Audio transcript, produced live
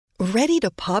Ready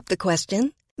to pop the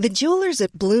question? The jewelers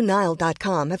at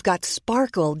BlueNile.com have got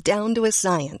sparkle down to a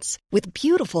science with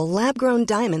beautiful lab-grown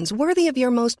diamonds worthy of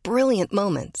your most brilliant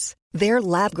moments. Their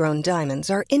lab-grown diamonds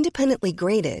are independently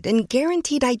graded and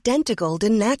guaranteed identical to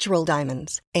natural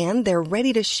diamonds, and they're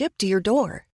ready to ship to your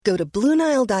door. Go to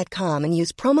BlueNile.com and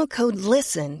use promo code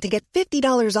LISTEN to get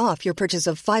 $50 off your purchase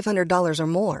of $500 or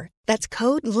more. That's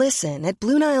code LISTEN at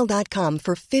BlueNile.com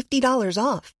for $50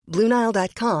 off.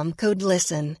 BlueNile.com, code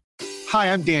LISTEN.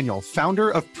 Hi, I'm Daniel, founder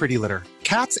of Pretty Litter.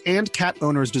 Cats and cat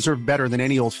owners deserve better than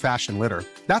any old-fashioned litter.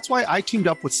 That's why I teamed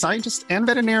up with scientists and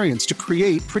veterinarians to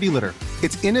create Pretty Litter.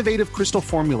 Its innovative crystal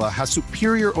formula has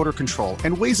superior odor control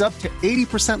and weighs up to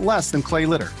 80% less than clay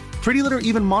litter. Pretty Litter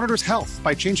even monitors health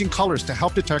by changing colors to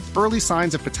help detect early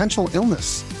signs of potential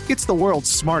illness. It's the world's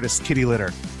smartest kitty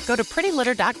litter. Go to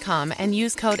prettylitter.com and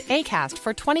use code ACAST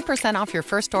for 20% off your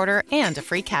first order and a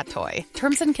free cat toy.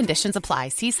 Terms and conditions apply.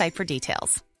 See site for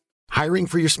details. Hiring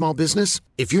for your small business?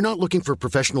 If you're not looking for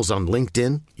professionals on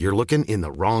LinkedIn, you're looking in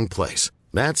the wrong place.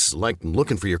 That's like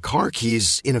looking for your car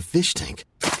keys in a fish tank.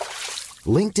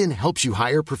 LinkedIn helps you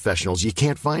hire professionals you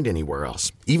can't find anywhere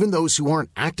else, even those who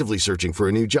aren't actively searching for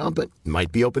a new job but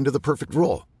might be open to the perfect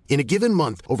role. In a given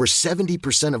month, over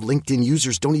 70% of LinkedIn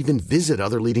users don't even visit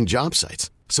other leading job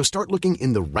sites. So start looking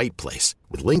in the right place.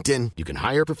 With LinkedIn, you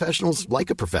can hire professionals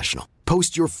like a professional.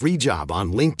 Post your free job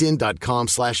on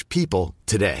linkedin.com/people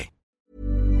today.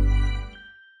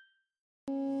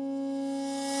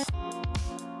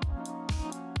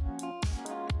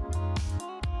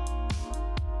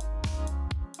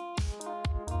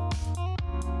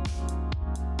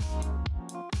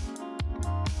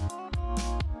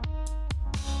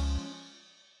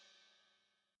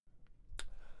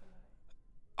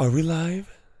 Are we live?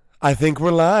 I think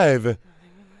we're live.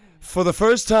 For the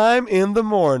first time in the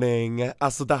morning.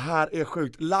 Alltså det här är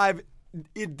sjukt. Live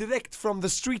direkt from the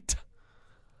street.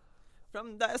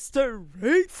 From the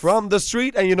street. From the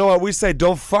street, and you know what we say,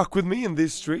 don't fuck with me in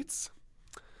these streets.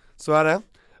 Så är det.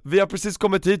 Vi har precis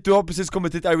kommit hit, du har precis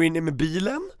kommit hit Irene med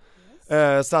bilen.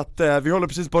 Så att vi håller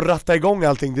precis på att ratta igång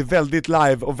allting. Det är väldigt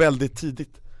live och väldigt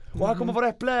tidigt. Och här kommer våra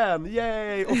äpplen,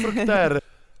 yay, och frukter.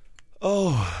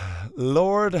 Oh,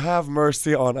 Lord have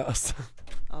mercy on us.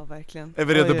 Ja, verkligen. Är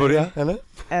vi redo att börja, eller?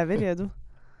 Är vi redo?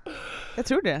 Jag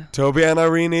tror det. Toby and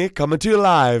Irene coming to you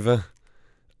live.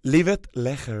 Livet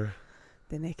lecher.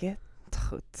 Den är inte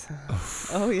trött.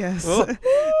 Oh yes.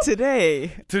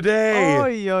 Today.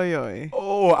 Oj, oj, oj.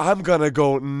 Oh, I'm gonna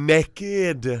go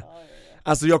naked.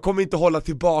 Alltså jag kommer inte hålla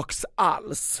tillbaks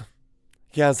alls,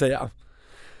 kan jag säga.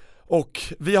 Och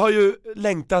vi har ju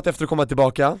längtat efter att komma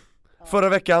tillbaka. Förra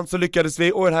veckan så lyckades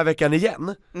vi, och den här veckan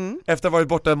igen. Efter att ha varit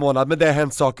borta en månad, men det har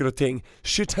hänt saker och ting.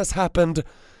 Shit has happened.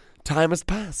 Time has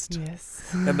passed. Yes.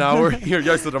 And now we're here.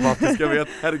 Jag är så dramatisk, jag vet,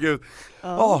 herregud.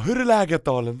 Hur är läget,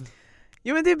 Dalen?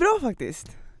 Jo, men det är bra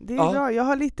faktiskt. Det är bra, jag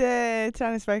har lite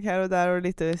träningsverk här och där och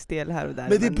lite stel här och där.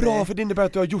 Men det är bra, för det innebär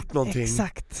att du har gjort någonting.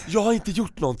 Exakt. Jag har inte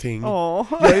gjort någonting.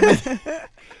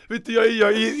 Vet du,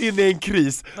 jag är inne i en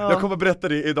kris. Jag kommer berätta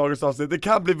det i dagens avsnitt. Det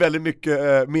kan bli väldigt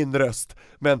mycket min röst,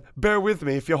 men bear with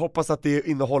me, för jag hoppas att det är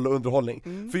innehåll och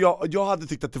underhållning. För jag hade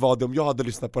tyckt att det var det om jag hade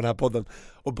lyssnat på den här podden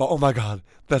och bara, oh my god,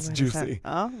 that's juicy.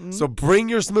 So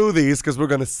bring your smoothies, because we're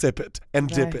gonna sip it and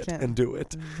dip it and do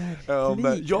it.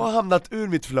 Jag har hamnat ur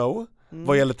mitt flow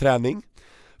vad gäller träning,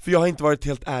 för jag har inte varit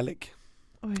helt ärlig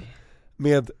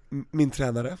med min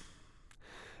tränare.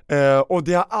 Och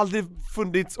det har aldrig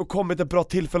funnits och kommit ett bra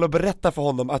tillfälle att berätta för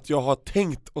honom att jag har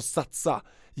tänkt att satsa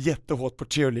jättehårt på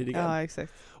cheerleadingen. Ja,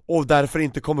 exakt. Och därför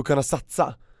inte kommer kunna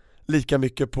satsa lika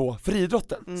mycket på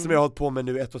friidrotten som jag har hållit på med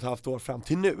nu 1,5 år fram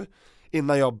till nu.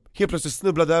 Innan jag helt plötsligt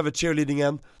snubblade över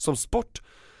cheerleadingen som sport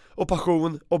och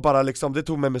passion, och bara liksom, det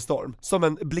tog mig med storm. Som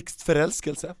en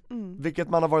blixtförälskelse, vilket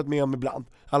man har varit med om ibland, i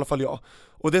alla fall jag.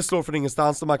 Och det slår från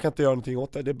ingenstans och man kan inte göra någonting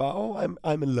åt det. Det är bara,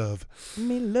 I'm in love.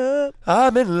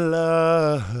 I'm in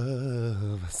love.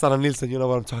 Sanna Nilsson, you know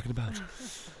what I'm talking about.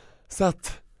 Så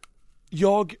att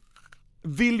jag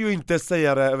vill ju inte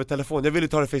säga det över telefon, jag vill ju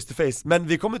ta det face to face. Men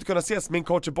vi kommer inte kunna ses, min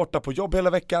coach är borta på jobb hela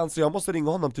veckan, så jag måste ringa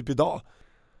honom typ idag.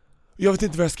 Jag vet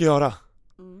inte vad jag ska göra.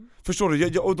 Förstår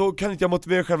du? Och då kan inte jag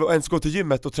motivera själv att ens gå till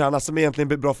gymmet och träna, som egentligen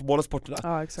blir bra för båda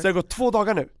sporterna. Så jag har gått 2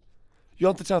 dagar nu. Jag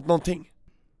har inte tränat någonting.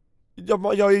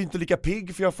 Jag är ju inte lika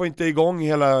pigg, för jag får inte igång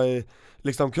hela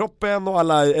liksom kroppen och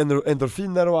alla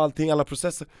endorfiner och allting, alla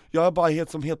processer. Jag är bara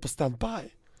helt på standby.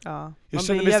 Jag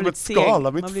känner mig som ett skal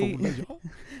av mitt form.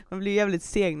 Man blir jävligt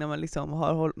seg när man liksom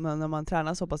när man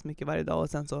tränar så pass mycket varje dag och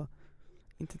sen så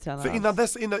inte tränar.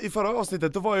 För innan i förra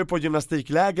avsnittet, då var jag på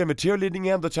gymnastikläger med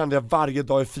cheerleadingen. Då tränade jag varje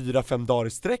dag i 4-5 dagar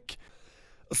i sträck.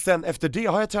 Och sen efter det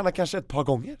har jag tränat kanske ett par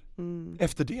gånger.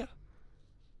 Efter det.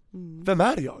 Vem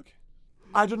är jag?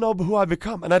 I don't know who I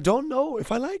become and I don't know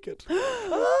if I like it.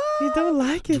 You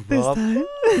don't like it this time.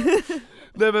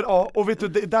 Nej men ja, och vet du,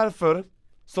 det är därför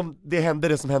som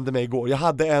det som hände mig igår. Jag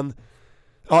hade en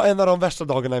av de värsta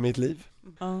dagarna i mitt liv.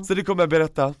 Så det kommer jag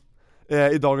berätta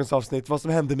i dagens avsnitt, vad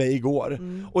som hände mig igår.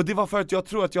 Och det var för att jag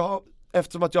tror att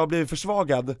eftersom att jag har blivit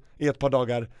försvagad i ett par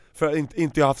dagar, för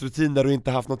inte jag har haft rutiner och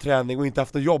inte haft någon träning och inte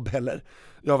haft något jobb heller.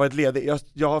 Jag har varit ledig.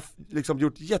 Jag har liksom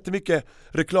gjort jättemycket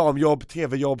reklamjobb,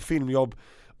 tv-jobb, filmjobb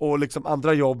och liksom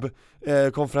andra jobb,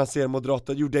 konferenser,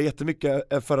 moderator, gjorde jag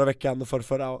jättemycket förra veckan och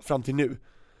förra fram till nu.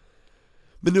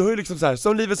 Men nu har ju liksom så här,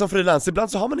 som livet som frilans,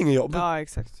 ibland så har man ingen jobb. Ja,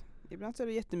 exakt. Ibland så är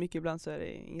det jättemycket, ibland så är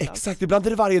det inget Exakt, alls. ibland är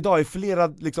det varje dag i flera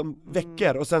liksom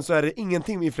veckor och sen så är det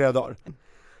ingenting i flera dagar.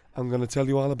 I'm gonna tell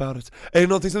you all about it. Är det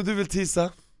någonting som du vill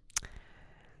teasa?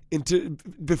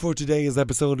 Before today's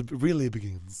episode really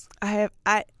begins.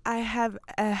 I have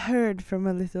heard from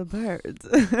a little bird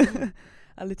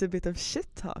a little bit of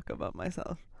shit talk about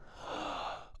myself.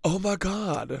 Oh my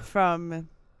god. From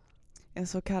en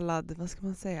så kallad, vad ska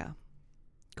man säga,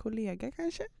 kollega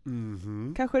kanske?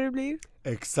 Kanske det blir.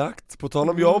 Exakt, på tal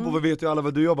om jobb, och vi vet ju alla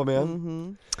vad du jobbar med.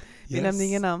 Vi nämnde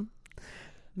ingen namn.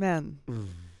 Men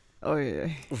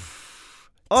oj.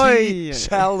 Oj.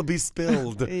 Shall be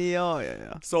spilled. Ja.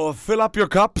 Så fill up your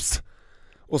cups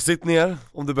och sitt ner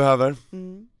om du behöver.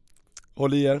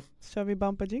 Håll i er. Kör vi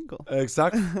bumper jingle?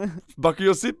 Exakt. Buckle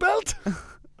your seatbelt.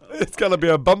 It's gonna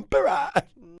be a bumper ride.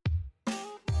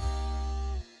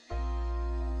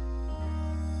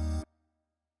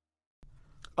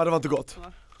 Ja, det var inte gott.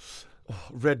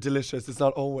 Red delicious, it's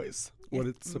not always what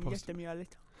it's supposed to.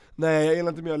 Jättemjöligt. Nej, jag gillar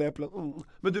inte mjöl i äpplen.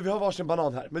 Men du, vi har varsin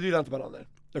banan här. Men du gillar inte bananer.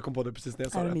 Jag kom på det precis när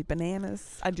jag sa I det. don't eat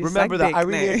bananas. I just Remember like that,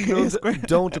 I dick. really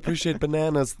don't appreciate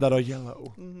bananas that are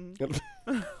yellow.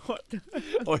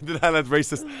 Oj, det här lät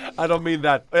racist. I don't mean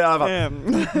that. I alla fall.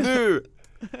 Nu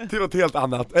till något helt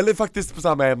annat. Eller faktiskt på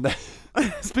samma ämne.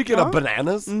 Speaking of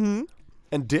bananas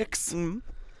and dicks.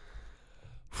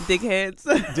 Dickheads.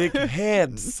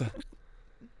 Dickheads.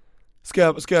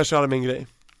 Ska jag köra min grej?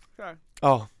 Sure.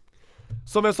 Ja.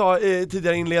 Som jag sa i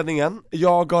tidigare inledningen,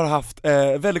 jag har haft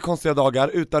väldigt konstiga dagar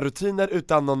utan rutiner,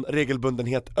 utan någon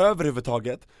regelbundenhet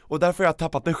överhuvudtaget. Och därför har jag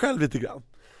tappat mig själv lite grann.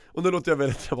 Och nu låter jag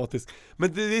väldigt dramatisk.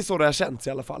 Men det är så det har känts i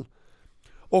alla fall.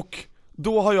 Och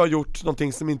då har jag gjort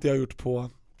någonting som inte jag har gjort på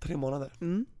 3 månader.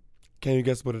 Can you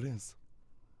guess what it is?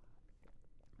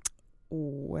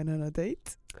 Went on a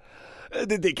date?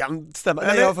 Det kan stämma.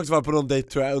 Nej, jag har faktiskt varit på någon dejt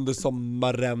tror jag under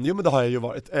sommaren. Jo men det har jag ju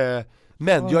varit.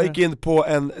 Men jag gick in på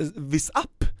en viss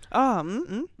app,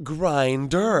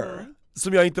 Grindr,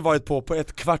 som jag inte varit på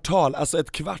ett kvartal, alltså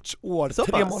ett kvarts år, så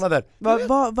 3 månader.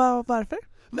 Varför?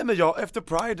 Nej men jag, efter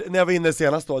Pride, när jag var inne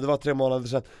senast då, det var 3 månader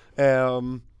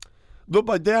sedan, då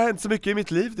bara, det har hänt så mycket i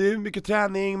mitt liv, det är mycket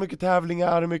träning, mycket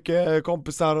tävlingar, mycket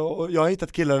kompisar och jag har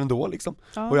hittat killar ändå liksom.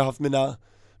 Och jag har haft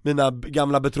mina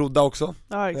gamla betrodda också,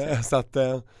 så att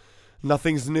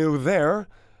nothing's new there.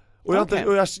 Och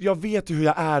jag vet ju hur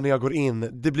jag är när jag går in.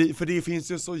 För det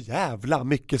finns ju så jävla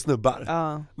mycket snubbar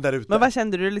där ute. Men vad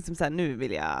kände du liksom såhär, nu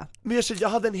vill jag... Men jag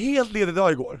hade en helt ledig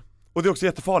dag igår. Och det är också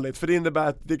jättefarligt, för det innebär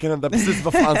att det kan hända precis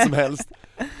vad fan som helst.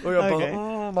 Och jag bara,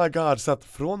 oh my god. Så att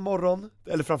från morgon,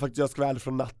 eller framförallt jag ska vara ärlig,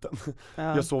 från natten.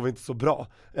 Jag sov inte så bra,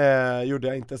 gjorde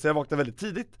jag inte. Så jag vaknade väldigt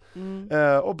tidigt.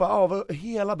 Och bara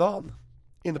hela dagen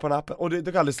inne på den appen. Och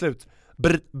det kan aldrig slut. Du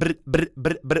vet,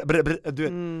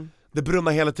 det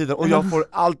brummar hela tiden. Och jag får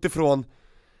allt ifrån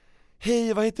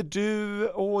hej, vad heter du?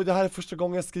 Det här är första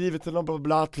gången jag skriver till någon bla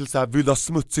bla, till så här, vill du ha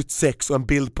smutsigt sex och en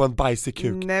bild på en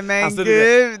bajsekuk. Nej men alltså,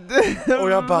 gud.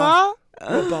 Och jag bara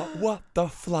what the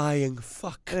flying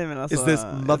fuck. Nej, men alltså, is this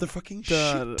motherfucking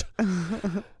shit?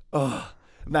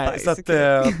 Nej, så att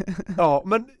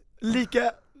men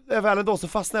lika väl ändå så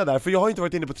fastnade jag där. För jag har inte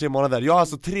varit inne på 3 månader. Jag har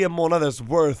alltså 3 månaders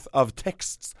worth of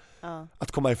texts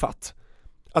att komma ifatt.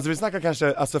 Alltså vi snackar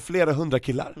kanske flera 100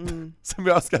 killar som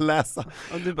jag ska läsa.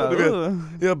 Och du bara,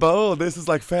 jag bara, this is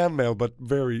like fan mail but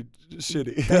very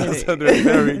shitty. Alltså,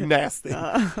 very nasty.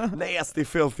 Nasty,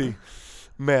 filthy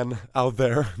men out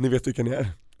there. Ni vet vilka ni är.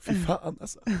 Fy fan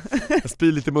alltså. Jag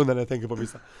spyr lite i munnen när jag tänker på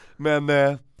vissa. Men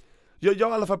jag i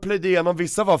alla fall plöjde igenom.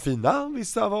 Vissa var fina,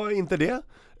 vissa var inte det.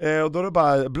 Och då är det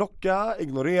bara blocka,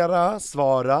 ignorera,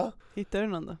 svara. Hittar du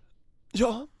någon då?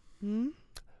 Ja.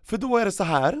 För då är det så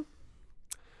här.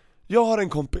 Jag har en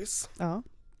kompis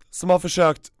som har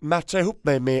försökt matcha ihop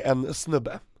mig med en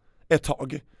snubbe ett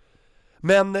tag.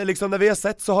 Men liksom när vi har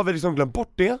sett så har vi liksom glömt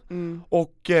bort det.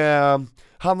 Och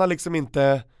han har liksom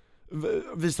inte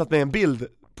visat mig en bild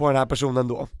på den här personen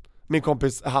då. Min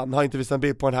kompis, han har inte visat en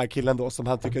bild på den här killen då som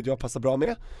han tycker att jag passar bra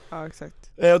med. Ja,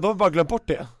 exakt. Och då har vi bara glömt bort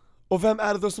det. Och vem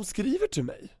är det då som skriver till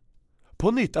mig?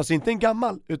 På nytt, alltså inte en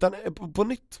gammal, utan på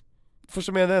nytt.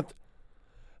 Första meddelandet.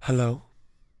 Hello.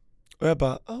 Och jag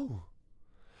bara, oh.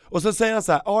 Och så säger han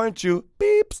så här, aren't you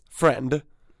beeps friend?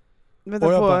 Vänta,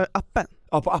 på bara, appen?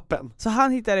 Ja, på appen. Så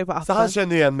han hittade det på appen? Så han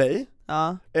känner igen mig.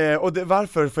 Ja. Och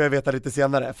varför får jag veta lite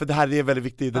senare, för det här är en väldigt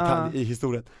viktig detalj i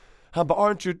historien. Han bara,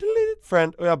 aren't you deleted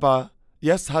friend? Och jag bara,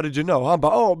 yes, how did you know? Han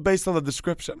bara, oh, based on the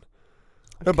description.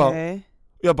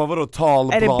 Jag bara, vadå,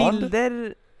 tall, är blond? Det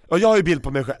bilder? Och jag har ju bild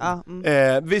på mig själv.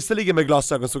 Visserligen med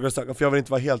glasögon, solglasögon, för jag vill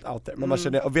inte vara helt out there. Men man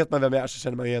känner, och vet man vem jag är så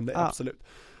känner man igen det, absolut.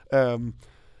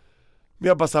 Men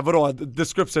jag bara såhär, vadå,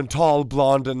 description, tall,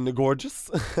 blonde and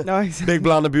gorgeous. Ja, Big,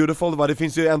 blonde and beautiful. Det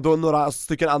finns ju ändå några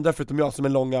stycken andra förutom jag som är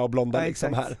långa och blonda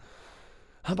liksom här.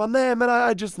 Han bara, nej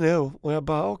men I just knew. Och jag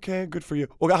bara, okay, good for you.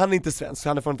 Och han är inte svensk,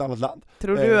 han är från ett annat land.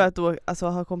 Tror du att då, alltså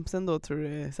har kompisen då, tror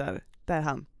du såhär, där är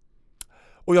han?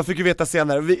 Och jag fick ju veta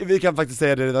senare, vi kan faktiskt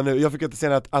säga det redan nu. Jag fick veta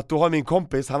senare att då har min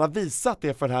kompis, han har visat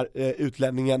det för den här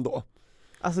utlänningen då.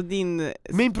 Alltså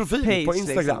min profil page, på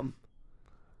Instagram liksom.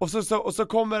 Och så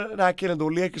kommer den här killen då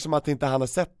och leker som att inte han har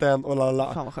sett den och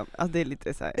lalala. Fan vad skönt, alltså det är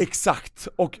lite så här. Exakt,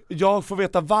 och jag får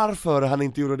veta varför han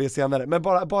inte gjorde det senare. Men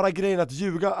bara grejen att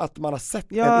ljuga att man har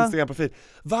sett en Instagram-profil.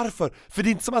 Varför? För det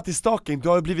är inte som att det är stalking, du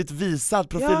har ju blivit visad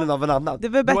profilen av en annan. Det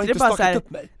var bättre, du har inte bara så här, upp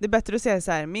mig. det är bättre att säga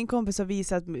så här: min kompis har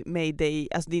visat mig dig,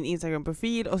 alltså din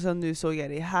Instagram-profil, och så nu såg jag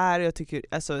det här och jag tycker,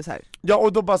 alltså så här. Ja,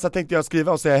 och då bara så tänkte jag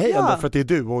skriva och säga hej ändå, för att det är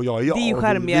du och jag är jag. Det är ju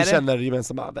skärmigare. Vi känner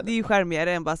gemensamma vänner. Det är ju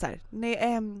skärmigare än bara så här: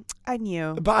 nej, I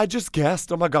knew. But I just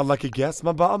guessed, oh my god, like a guess.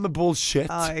 Man bara, I'm a bullshit.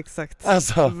 Ja, exakt.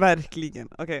 Alltså, verkligen.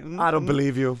 Okay. I don't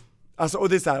believe you. Alltså, och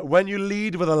det är såhär, when you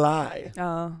lead with a lie,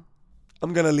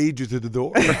 I'm gonna lead you to the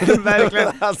door.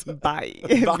 Verkligen. Alltså,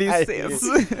 bye. Vi ses.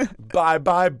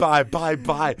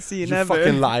 Bye. See you you never.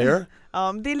 fucking liar.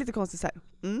 Ja, det är lite konstigt så här.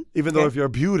 Even though if you're a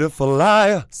beautiful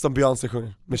liar, som Beyoncé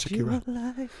sjunger med Shakira.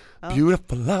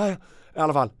 Beautiful liar. I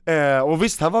alla fall, och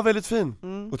visst, han var väldigt fin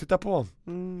att titta på.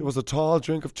 It was a tall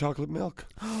drink of chocolate milk.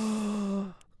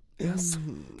 Yes.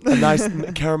 A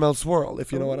nice caramel swirl,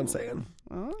 if you know what I'm saying.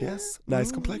 Yes,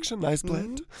 nice complexion, nice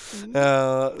blend.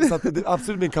 Så att det är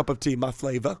absolut min cup of tea, my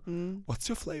flavor. What's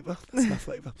your flavor? That's my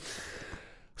flavor.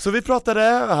 Så vi pratade,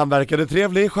 han verkade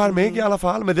trevlig, charmig i alla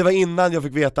fall. Men det var innan jag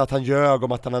fick veta att han ljög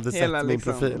om att han hade sett min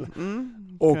profil.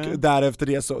 Och därefter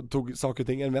det så tog saker och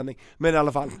ting en vändning. Men i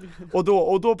alla fall. Och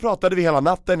då pratade vi hela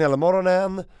natten, hela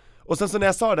morgonen. Och sen så när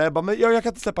jag sa det, jag bara, men jag kan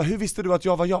inte släppa, hur visste du att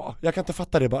jag var jag? Jag kan inte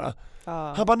fatta det bara.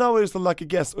 Han bara, no, it's a lucky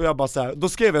guess. Och jag bara så här, då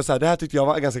skrev jag så här, det här tyckte jag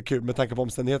var ganska kul med tanke på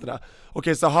omständigheterna.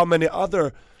 Okay, so how many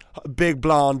other big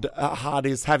blonde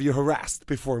hotties have you harassed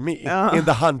before me? In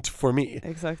the hunt for me?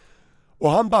 Exakt.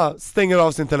 Och han bara stänger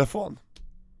av sin telefon.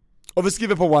 Och vi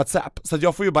skriver på WhatsApp, så att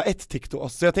jag får ju bara ett tick då.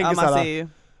 Så jag tänker så här,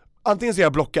 antingen så är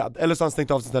jag blockad, eller så har han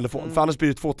stängt av sin telefon. För annars blir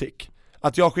det 2 tick.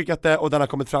 Att jag har skickat det och den har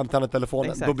kommit fram till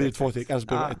telefonen, då blir det 2 tick, annars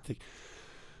blir det 1 tick.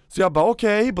 Så jag bara,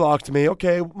 okej, he blocked me,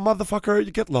 okej, motherfucker,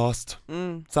 you get lost.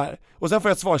 Så här. Och sen får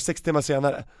jag ett svar 6 timmar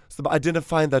senare. Så bara, I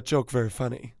didn't find that joke very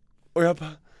funny. Och jag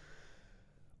bara,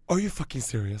 are you fucking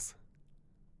serious?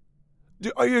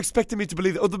 Are you expecting me to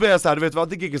believe it? Och då blir jag så här, du vet vad,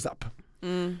 the gig is up.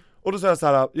 Och då säger jag så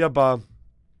här, jag bara,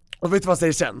 och vet du vad han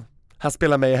säger sen? Han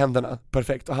spelar mig i händerna,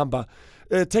 perfekt. Och han bara,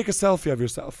 take a selfie of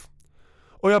yourself.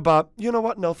 Och jag bara, you know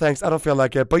what, no thanks, I don't feel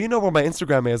like it. But you know where my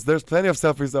Instagram is, there's plenty of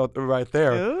selfies out right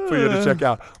there for you to check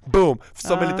out. Boom,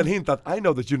 som en liten hint att I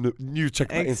know that you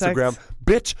checked my Instagram.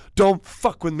 Bitch, don't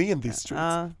fuck with me in these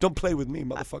streets. Don't play with me,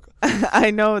 motherfucker.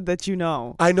 I know that you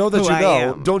know. I know that you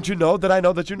know. Don't you know that I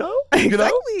know that you know? Exactly,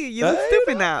 know? you look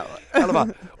stupid now.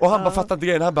 Och han bara fattar inte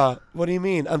grejen, han bara, what do you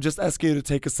mean? I'm just asking you to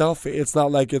take a selfie. It's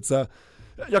not like it's a...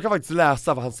 Jag kan faktiskt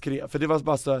läsa vad han skrev, för det var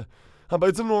bara så... Han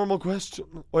bara, it's a normal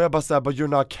question. Och jag bara säger, but you're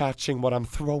not catching what I'm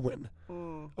throwing.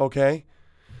 Okay?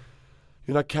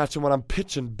 You're not catching what I'm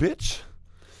pitching, bitch.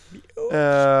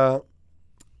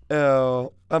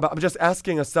 I'm just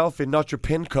asking a selfie, not your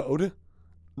pin code.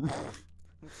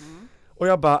 Och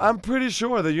jag bara, I'm pretty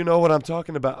sure that you know what I'm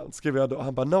talking about. Skrev jag då.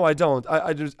 Han bara, no I don't.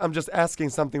 I'm just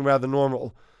asking something rather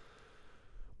normal.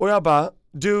 Och jag bara,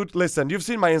 dude, listen, you've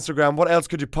seen my Instagram, what else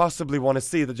could you possibly want to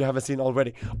see that you haven't seen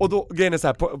already? Och då, grejen är så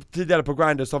här, tidigare på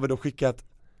Grindr så har vi då skickat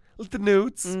lite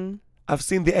nudes. I've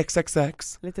seen the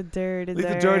XXX. Lite dirty.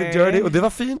 Dirty. Och det var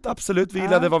fint, absolut, vi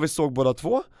gillade vad vi såg båda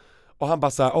två. Och han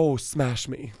bara såhär, oh, smash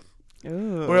me.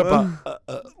 Och jag bara,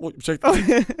 ursäkta.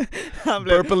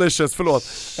 Burpalicious, förlåt.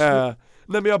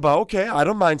 Nej men jag bara, okay, I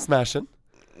don't mind smashing.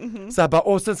 Så här bara,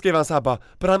 och sen skrev han så här bara,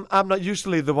 but I'm not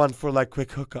usually the one for like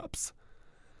quick hookups.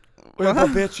 Och jag bara,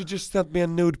 bitch, you just sent me a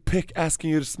nude pic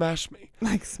asking you to smash me.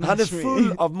 Like smash han är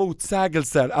full av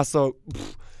motsägelser, alltså,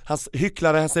 hans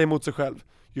hycklare, han säger emot sig själv.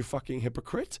 you fucking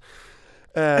hypocrite.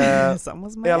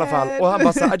 I alla fall, och han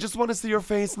bara såhär, I just want to see your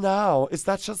face now, is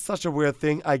that just such a weird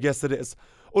thing? I guess it is.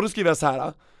 Och då skriver jag så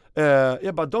här.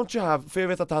 Jag bara, don't you have, för jag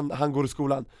vet att han går i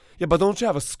skolan. Jag bara, don't you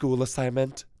have a school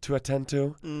assignment to attend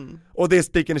to? Och det är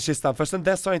spiken i kistan, för sen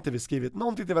dess har inte vi skrivit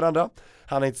någonting till varandra.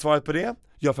 Han har inte svarat på det,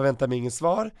 jag förväntar mig ingen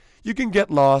svar. You can get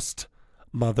lost,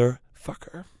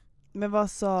 motherfucker. Men vad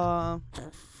sa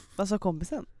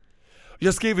kompisen?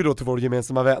 Jag skrev ju då till vår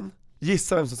gemensamma vän.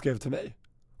 Gissa vem som skrev till mig.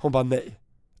 Hon bara, nej.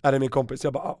 Är det min kompis?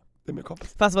 Jag bara, ja, det är min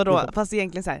kompis. Fast vadå? Fast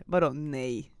egentligen såhär, vadå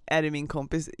nej? Är det min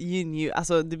kompis? You knew,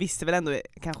 alltså du visste väl ändå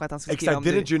kanske att han skulle skriva om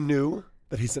didn't you know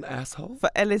that he's an asshole?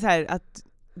 Eller såhär att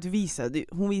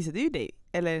hon visade ju dig,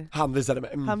 eller? Han visade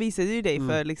mig. Han visade ju dig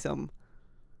för liksom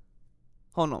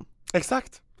honom.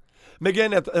 Exakt. Men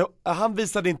grejen är att han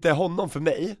visade inte honom för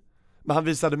mig, men han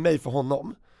visade mig för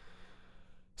honom.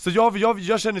 Så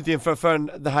jag kände inte in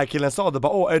för den här killen sa det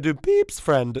bara, är du Beeps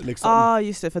friend liksom?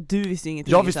 Just det, för du visste ju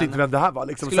ingenting. Jag visste inte vem det här var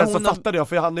liksom. Sen så fattade jag,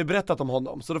 för han hade ju berättat om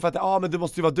honom. Så då fattade jag, men det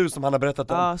måste ju vara du som han har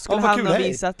berättat om. Skulle han ha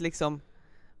visat liksom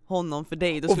honom för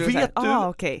dig, då skulle du säga,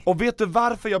 okej. Och vet du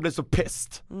varför jag blev så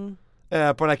pissed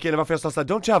på den här killen? Varför jag sa såhär,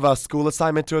 don't you have a school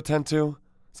assignment to attend to?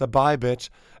 Så bye bitch.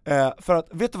 För att,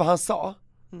 vet du vad han sa?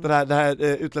 Den här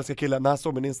utländska killen, när han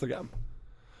såg min Instagram.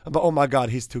 Han bara, oh my god,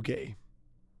 he's too gay.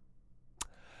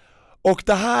 Och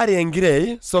det här är en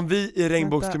grej som vi i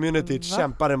regnbågscommunityt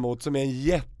kämpar emot, som är en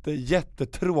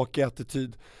jättetråkig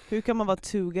attityd. Hur kan man vara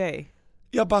too gay?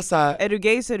 Jag bara såhär, är du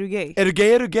gay så är du gay. Är du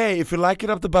gay är du gay. If you like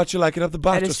it up the butt, you like it up the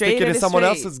butt. Är du straight, stick it in someone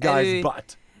else's guy's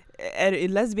butt. Är du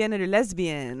lesbian är du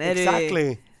lesbian.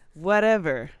 Exactly.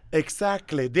 Whatever.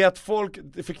 Exactly. Det är att folk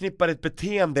förknippar ett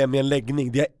beteende med en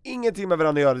läggning. Det har ingenting med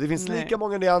varandra att göra. Det finns lika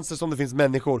många nyanser som det finns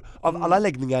människor av alla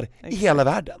läggningar i hela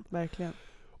världen. Verkligen.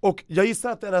 Och jag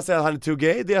gissar att när jag säger att han är too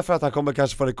gay, det är för att han kommer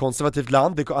kanske från ett konservativt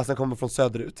land. Alltså han kommer från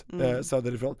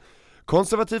söderifrån.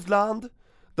 Konservativt land,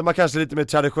 de är kanske lite mer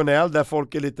traditionell, där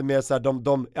folk är lite mer så här,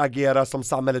 de agerar som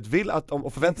samhället vill att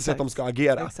och förväntar sig att de ska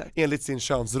agera enligt sin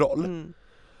könsroll.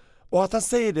 Och att han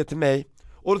säger det till mig,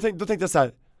 och då tänkte jag så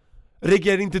här,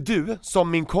 reagerar inte du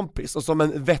som min kompis och som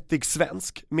en vettig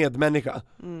svensk medmänniska?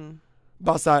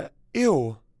 Bara så här,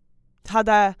 ew.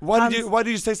 Why did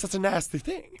you say such a nasty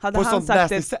thing?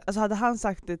 Hade han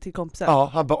sagt det till kompisen? Ja,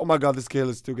 han bara, oh my god, this kid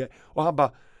is too gay. Och han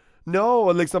bara,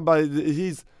 no, liksom bara,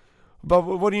 but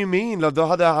what do you mean? Då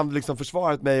hade han liksom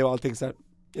försvarat mig och allting så här.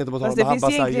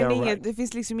 Det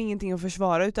finns liksom ingenting att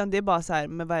försvara, utan det är bara så här,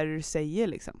 men vad är det du säger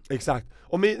liksom? Exakt.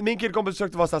 Och min killkompis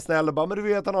försökte vara så här snäll och bara, men du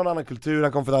vet, han har en annan kultur,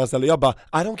 han kommer från ett annat ställe. Jag bara,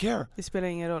 I don't care. Det spelar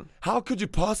ingen roll. How could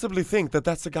you possibly think that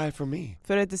that's a guy for me?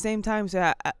 För at the same time så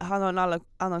är han har en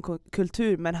annan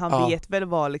kultur, men han vet väl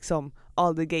vad liksom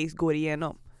all the gays går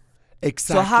igenom.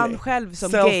 Exactly. Så han själv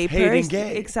som gay person,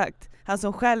 exakt.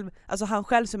 Han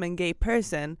själv som en gay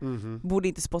person borde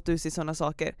inte spotta ut sig sådana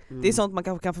saker. Det är sånt man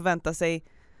kanske kan förvänta sig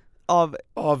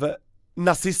av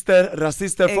nazister,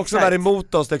 rasister, folk som är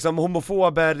emot oss liksom,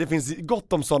 homofober, det finns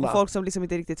gott om sådana. Och folk som liksom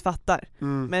inte riktigt fattar.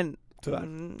 Men tyvärr.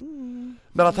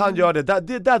 Men att han gör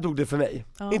det där dog det för mig.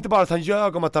 Inte bara att han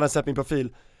ljög om att han hade sett min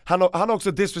profil. Han har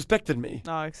också disrespected me.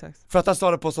 Ja, exakt. För att han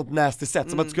sa det på ett sånt nasty sätt,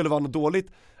 som att det skulle vara något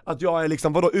dåligt. Att jag är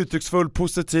liksom, uttrycksfull,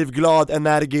 positiv, glad,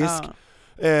 energisk.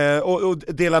 Och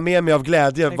dela med mig av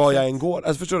glädje var jag än går.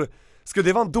 Alltså förstår du? Ska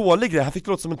det vara en dålig grej? Han fick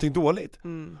det låta som någonting dåligt.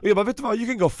 Och jag bara, vet du vad? You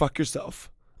can go fuck yourself,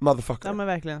 motherfucker. Ja men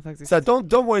verkligen faktiskt. Så här,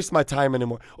 don't waste my time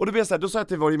anymore. Och då blev jag så här, då sa jag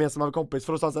till vår gemensamma kompis,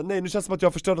 för då sa han så här, nej nu känns det som att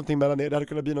jag förstört någonting mellan er, det hade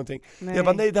kunnat bli någonting. Jag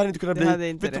bara, nej det hade inte kunnat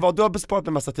bli. Vet du vad, du har besparat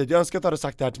en massa tid. Jag önskar att du hade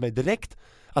sagt det här till mig direkt,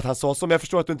 att han sa så, men jag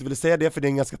förstår att du inte ville säga det, för det är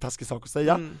en ganska taskig sak att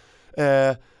säga.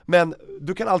 Men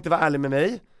du kan alltid vara ärlig med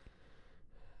mig.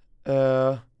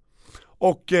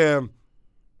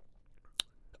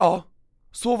 Ja,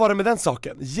 så var det med den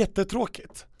saken.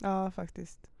 Jättetråkigt. Ja,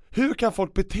 faktiskt. Hur kan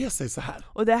folk bete sig så här?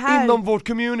 Och det här inom vårt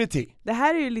community? Det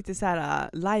här är ju lite så här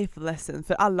life lesson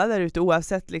för alla där ute,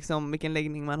 oavsett liksom vilken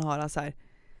läggning man har. Så här,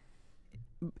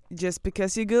 just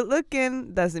because you're good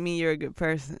looking doesn't mean you're a good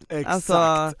person.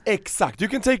 Exakt. You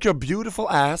can take your beautiful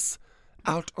ass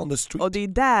out on the street. Och det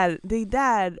är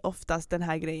där oftast den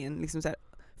här grejen liksom så här,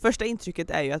 första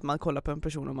intrycket är ju att man kollar på en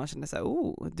person och man känner så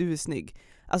här, du är snygg.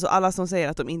 Alltså alla som säger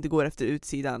att de inte går efter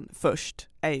utsidan först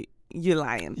är you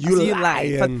lying.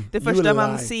 För det första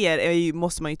man ser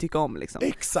måste man ju tycka om liksom.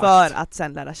 Exakt. För att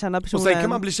sen lära känna personen. Och sen kan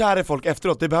man bli kär i folk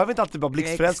efteråt. Det behöver inte alltid vara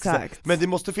blixtförälskelse, men det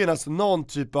måste finnas någon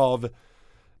typ av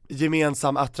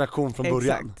gemensam attraktion från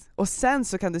början. Och sen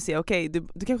så kan du se, okej,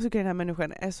 du kanske tycker den här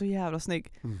människan är så jävla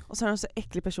snygg. Och så har de så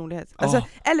äcklig personlighet. Alltså,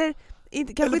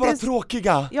 eller bara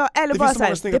tråkiga. Ja, eller det bara finns så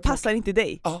många såhär, det passar inte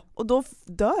dig. Ja. Och då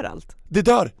dör allt. Det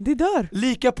dör. Det dör.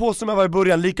 Lika på som jag var i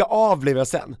början, lika av blev jag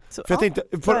sen. Så, för jag tänkte,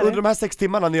 under de här 6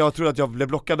 timmarna när jag trodde att jag blev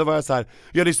blockad, då var jag så här.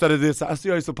 Jag lyssnade, det så här, alltså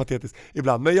jag är så patetisk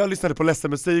ibland, men jag lyssnade på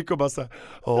ledsen musik och bara så här,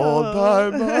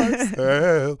 all by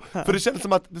myself. För det kändes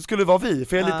som att det skulle vara vi,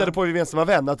 för jag litade på vår gemensamma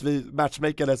vän, att vi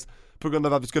matchmakades på grund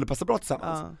av att vi skulle passa bra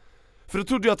tillsammans. För då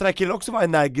trodde jag att den här killen också var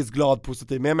energisk, glad,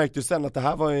 positiv. Men jag märkte ju sen att det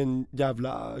här var en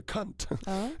jävla cunt.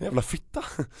 En jävla fitta.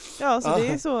 Ja, så det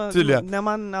är så tydligen. när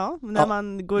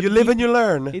man går you live and you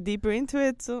learn. Deeper into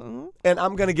it, so And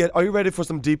I'm gonna get, are you ready for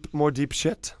some more deep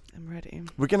shit? I'm ready.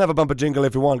 We can have a bumper jingle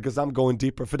if you want, because I'm going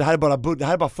deeper. För det här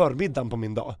är bara förmiddagen på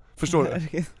min dag. Förstår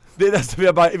du? Det är nästan, vi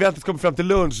har inte ens kommit fram till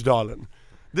lunchdalen.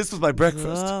 This was my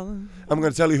breakfast. I'm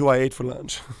gonna tell you who I ate for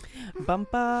lunch.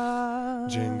 Bumper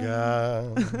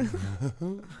jingle.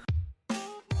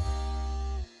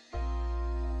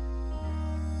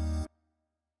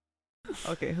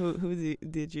 Okay, who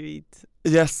did you eat?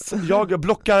 Yes, jag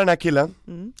blockar den här killen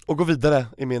och går vidare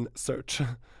i min search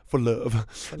for love.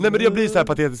 Nej, men jag blir så här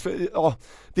patetisk, för,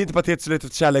 det är inte patetiskt att leta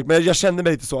efter kärlek, men jag kände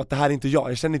mig lite så att det här är inte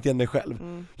jag känner inte igen mig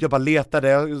själv. Jag bara letade,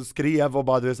 jag skrev och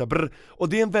bara du vet, så här, brr. Och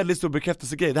det är en väldigt stor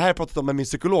bekräftelsegrej. Det här har jag pratat om med min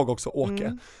psykolog också,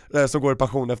 Åke, som går i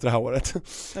pension efter det här året.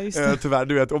 Ja, just det. Tyvärr,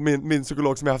 du vet, och min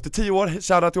psykolog som jag har haft i 10 år,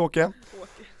 shoutout till Åke.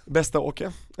 Bästa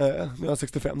Åke, nu är jag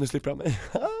 65, nu slipper jag mig.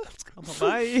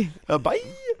 Bye. Bye.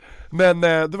 Men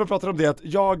då vi pratar om det att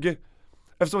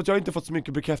eftersom att jag inte fått så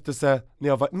mycket bekräftelse när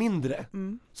jag var mindre,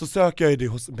 så söker jag ju det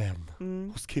hos män,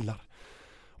 hos killar.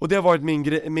 Och det har varit min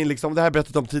liksom, det här har jag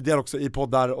berättat om tidigare också i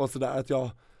poddar och sådär, att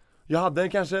jag hade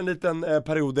kanske en liten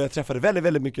period där jag träffade väldigt,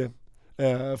 väldigt mycket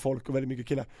folk och väldigt mycket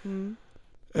killar.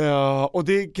 Och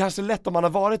det är kanske lätt om man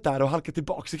har varit där och halkat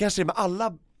tillbaka, så kanske det är med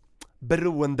alla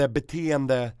beroende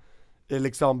beteende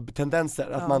liksom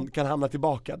tendenser, att man kan hamna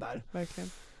tillbaka där. Verkligen.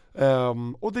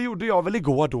 Och det gjorde jag väl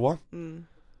igår då.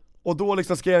 Och då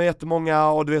liksom skrev jag jättemånga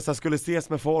och du vet så här, skulle ses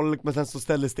med folk, men sen så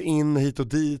ställdes det in hit och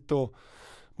dit och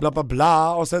bla bla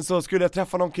bla, och sen så skulle jag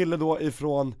träffa någon kille då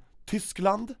ifrån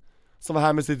Tyskland som var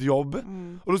här med sitt jobb,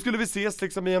 och då skulle vi ses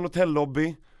liksom i en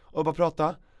hotellobby och bara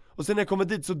prata, och sen när jag kommer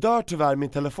dit så dör tyvärr min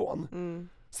telefon.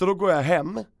 Så då går jag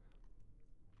hem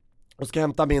och ska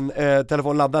hämta min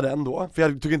telefon, ladda den då, för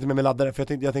jag tog inte med mig laddare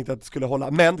för jag tänkte att det skulle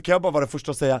hålla. Men kan jag bara vara först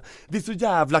och säga, det är så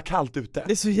jävla kallt ute.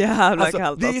 Det är så jävla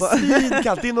kallt. Det är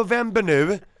svinkallt, det är november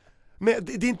nu. Men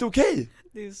det är inte okej.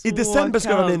 Är i december ska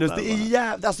det vara minus, alltså. det är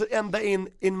jävla, alltså ända in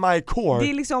my core. Det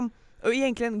är liksom, och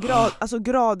egentligen alltså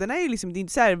graderna är ju liksom, det är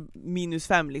inte så här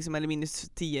 -5 liksom, eller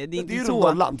 -10. Det är inte ju så.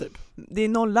 nollan typ. Det är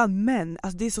nollan, men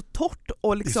alltså det är så torrt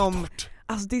och liksom, det är så torrt.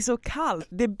 Alltså det är så kallt,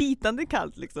 det är bitande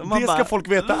kallt liksom. Det ska folk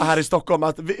veta här i Stockholm,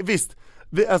 att visst,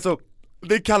 alltså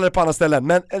det är kallare på andra ställen,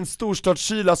 men en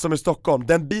storstadskyla som i Stockholm,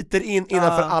 den biter in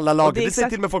innanför alla lager. Det säger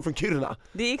till med folk från Kiruna.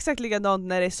 Det är exakt likadant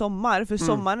när det är sommar, för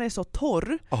sommaren är så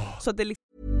torr, så att det liksom...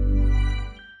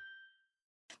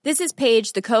 This is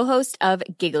Paige, the co-host of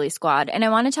Giggly Squad, and I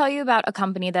want to tell you about a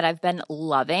company that I've been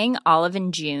loving,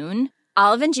 Olive & June.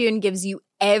 Olive & June gives you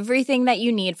everything that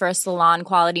you need for a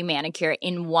salon-quality manicure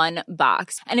in one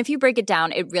box. And if you break it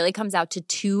down, it really comes out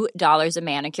to $2 a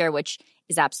manicure, which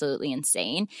is absolutely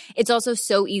insane. It's also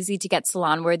so easy to get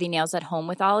salon-worthy nails at home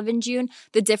with Olive & June.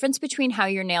 The difference between how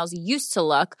your nails used to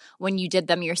look when you did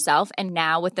them yourself and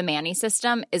now with the Mani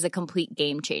system is a complete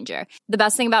game changer. The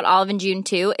best thing about Olive & June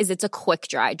too is it's a quick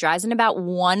dry. Dries in about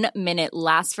 1 minute,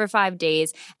 lasts for 5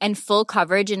 days, and full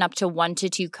coverage in up to 1 to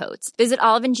 2 coats. Visit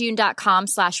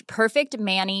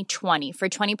oliveandjune.com/perfectmani20 for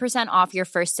 20% off your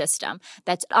first system.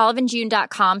 That's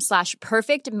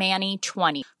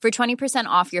oliveandjune.com/perfectmani20 for 20%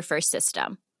 off your first system.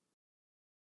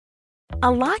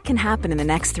 A lot can happen in the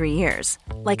next 3 years.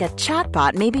 Like a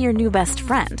chatbot may be your new best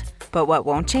friend. But what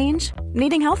won't change?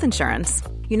 Needing health insurance.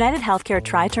 United Healthcare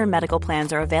Tri-Term Medical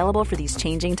Plans are available for these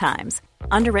changing times.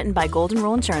 Underwritten by Golden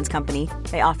Rule Insurance Company,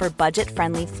 they offer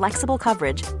budget-friendly, flexible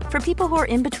coverage for people who are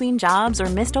in between jobs or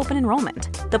missed open enrollment.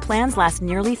 The plans last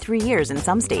nearly 3 years in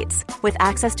some states, with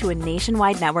access to a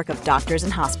nationwide network of doctors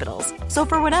and hospitals. So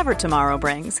for whatever tomorrow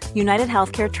brings, United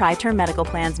Healthcare Tri-Term Medical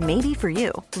Plans may be for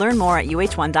you. Learn more at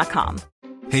uh1.com.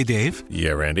 Hey, Dave.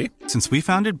 Yeah, Randy. Since we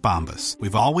founded Bombas,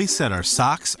 we've always said our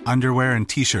socks, underwear, and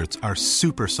T-shirts are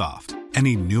super soft.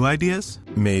 Any new ideas?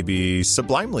 Maybe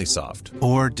sublimely soft.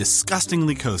 Or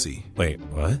disgustingly cozy. Wait,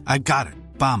 what? I got it.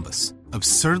 Bombas.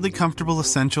 Absurdly comfortable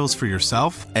essentials for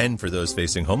yourself and for those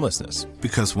facing homelessness.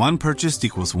 Because one purchased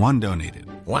equals one donated.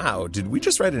 Wow, did we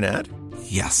just write an ad?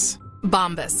 Yes.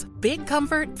 Bombas. Big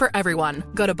comfort for everyone.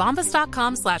 Go to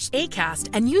bombas.com/ACAST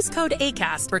and use code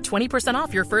ACAST for 20%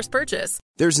 off your first purchase.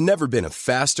 There's never been a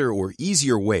faster or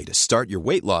easier way to start your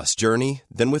weight loss journey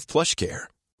than with PlushCare.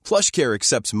 PlushCare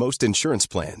accepts most insurance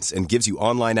plans and gives you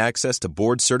online access to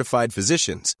board-certified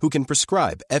physicians who can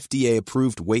prescribe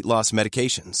FDA-approved weight loss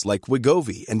medications like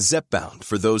Wegovy and Zepbound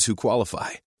for those who qualify.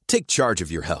 Take charge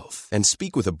of your health and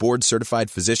speak with a board-certified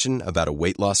physician about a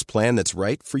weight loss plan that's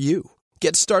right for you.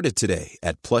 Get started today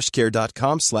at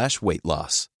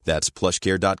plushcare.com/weightloss. That's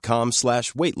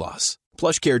plushcare.com/weight loss.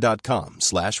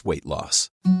 plushcare.com/weight loss.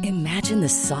 Imagine the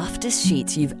softest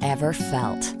sheets you've ever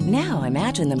felt. Now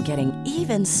imagine them getting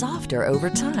even softer over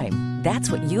time.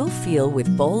 That's what you'll feel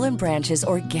with Boll & Branch's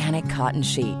organic cotton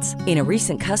sheets. In a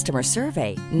recent customer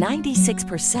survey,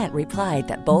 96% replied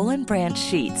that Boll & Branch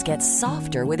sheets get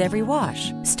softer with every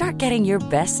wash. Start getting your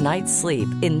best night's sleep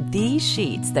in these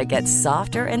sheets that get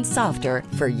softer and softer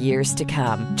for years to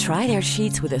come. Try their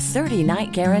sheets with a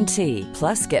 30-night guarantee.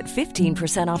 Plus, get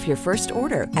 15% off your first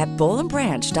order at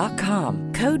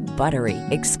bollandbranch.com. Code BUTTERY.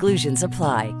 Exclusions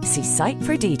apply. See site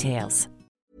for details.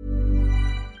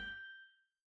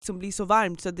 Som blir så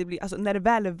varmt så att det blir, alltså när det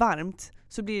väl är varmt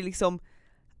så blir det liksom,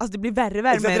 alltså det blir värre.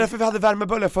 Exakt, det är därför vi hade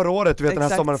värmebölja förra året, du vet. Den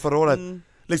här sommaren förra året.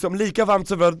 Liksom lika varmt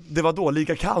som det var då,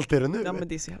 lika kallt är det nu. Ja, men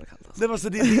det är så jävla kallt alltså. Det var så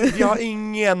vi har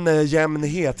ingen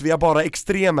jämnhet, vi har bara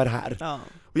extremer här. Ja.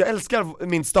 Och jag älskar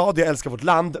min stad, jag älskar vårt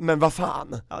land, men vad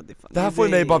fan? Ja, det här får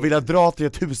mig bara vilja dra till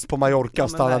ett hus på Mallorca och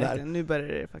stanna där. Nu börjar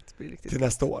det faktiskt bli riktigt till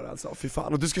nästa år alltså, fy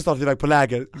fan. Och du ska starta iväg på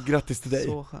läger, grattis till dig.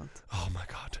 Så skönt. Oh my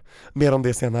god, mer om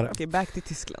det senare. Okej, back till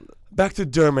Tyskland. Back to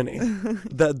Germany,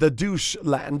 the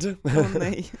doucheland. Åh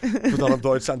nej. På tal om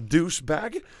Deutschland,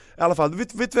 douchebag. I alla fall, vet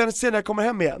du vad jag ser när jag kommer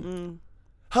hem igen?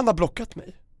 Han har blockat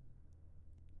mig.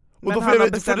 Och då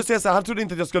får du säga så här, han trodde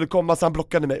inte att jag skulle komma så han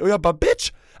blockade mig. Och jag bara,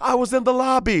 bitch, I was in the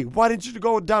lobby, why didn't you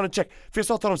go down and check? För jag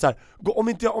sa till honom så här, om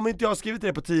inte jag har skrivit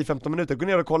det på 10-15 minuter, gå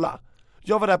ner och kolla.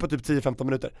 Jag var där på typ 10-15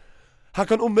 minuter. Han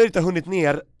kan omöjligt ha hunnit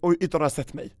ner och utan att ha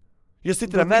sett mig. Jag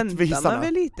sitter där mitt vid hissarna. Man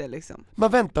väl lite liksom.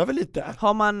 Man väntar väl lite.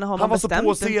 Har man han var så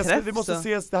på att ses, träff, vi måste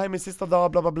ses, det här är min sista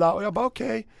dag, bla bla bla. Och jag bara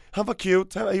okej. Han var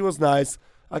cute, he was nice,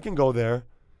 I can go there,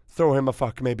 throw him a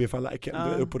fuck maybe if I like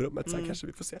him, upp på rummet, så kanske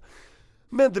vi får se.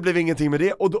 Men det blev ingenting med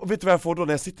det, och då, vet du vad jag får då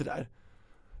när jag sitter där?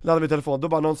 Laddar min telefon, då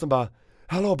bara någon som bara,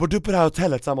 hallå, bor du på det här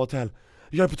hotellet, samma hotell?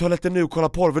 Jag är på toaletten nu och kollar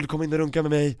porr, vill du komma in och runka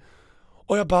med mig?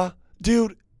 Och jag bara,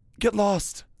 dude, get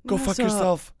lost, go fuck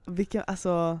yourself. Vilka,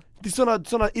 alltså... Det är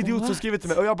såna idioter som skriver till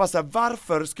mig, och jag bara såhär,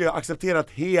 varför ska jag acceptera att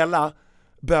hela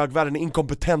bögvärlden är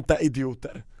inkompetenta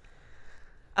idioter?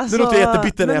 Alltså, det låter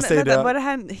jättebitter när jag säger det. Var det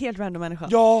här en helt random människa?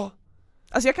 Ja.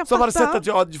 Alltså jag kan som fatta. hade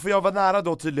sett att för jag var nära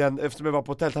då tydligen, eftersom jag var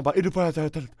på hotellet. Han bara, är du på det här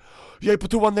hotellet? Jag är på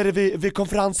toan nere vid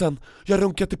konferensen. Jag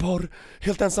runkar till porr,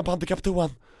 helt ensam på handikapptoan.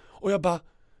 Och jag bara,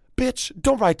 bitch,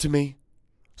 don't write to me.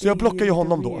 Så jag blockar ju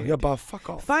honom då. Jag bara, fuck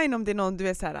off. Fine om det är någon, du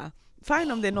vet såhär,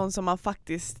 fine om det är någon som man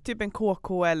faktiskt, typ en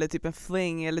KK eller typ en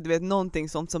fling eller du vet någonting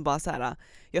sånt som bara såhär,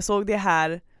 jag såg det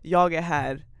här, jag är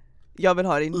här, jag vill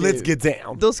ha det nu. Let's get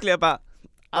down. Då skulle jag bara,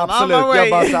 absolut, jag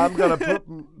bara så I'm gonna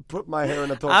put my hair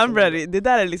in a toast. I'm ready. Det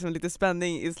där är liksom lite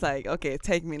spänning. It's like, okay,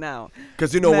 take me now.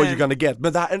 Because you know what you're gonna get.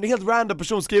 Men det här, en helt random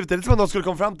person skrivit det. Det är som att någon skulle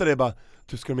komma fram till dig och bara,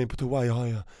 du ska med in på toa, jag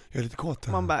är lite kåt.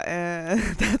 Man bara,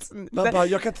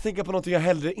 jag kan inte tänka på någonting jag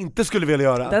hellre inte skulle vilja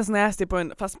göra. That's nasty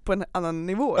fast på en annan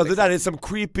nivå. Ja, liksom. Det där är som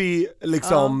creepy,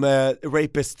 liksom,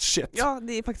 rapist shit. Ja,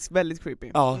 det är faktiskt väldigt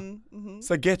creepy. Ja.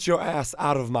 So get your ass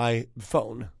out of my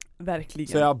phone. Verkligen.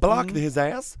 Så jag blockade his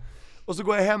ass. Och så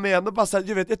går jag hem igen och bara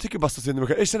såhär, jag tycker bara så synd om mig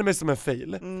själv. Jag känner mig som en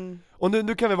fail. Och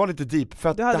nu kan vi vara lite deep för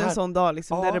att du hade det här... en sån dag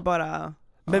liksom, där det bara...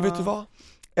 Men vet du vad?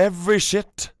 Every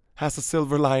shit has a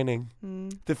silver lining.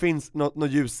 Det finns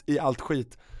något ljus i allt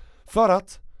skit. För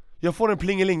att jag får en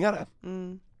plingelingare.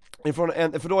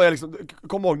 För då är jag liksom,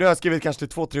 kom ihåg, nu har jag skrivit kanske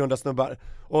till 200-300 snubbar.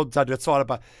 Och så här, du vet, svarar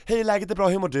bara, hej, läget är bra,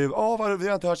 hur mår du? Vi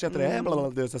har inte hört sig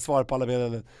efter det. Svarar på alla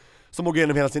meddelanden. Som går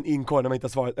igenom hela sin inkorg när man inte har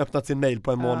svarat, öppnat sin mail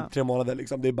på 3 månader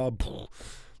liksom. Det är bara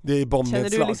det är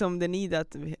bombnedslag. Känner du liksom det need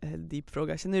att, deep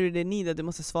fråga, känner du det need att du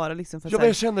måste svara liksom? För ja, men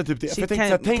jag känner typ det. Shit, för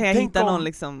jag tänk om,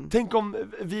 liksom... tänk om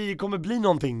vi kommer bli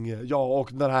någonting, jag och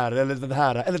den här,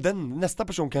 eller den nästa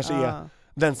person kanske är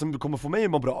den som kommer få mig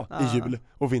att må bra i jul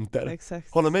och vinter.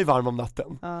 Exakt. Hålla mig varm om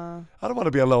natten. I don't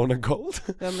wanna be alone and cold.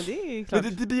 Ja, men det är ju klart.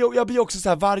 Men jag blir också så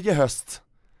här varje höst.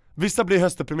 Vissa blir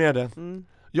höstdeprimerade.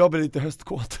 Jag blir lite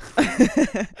höstkåt.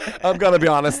 I'm gonna be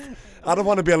honest. I don't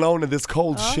want to be alone in this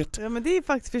cold shit. Ja, men det är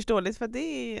faktiskt förståeligt för det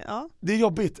är, det är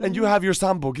jobbigt. And you have your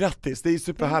sambo, grattis. Det är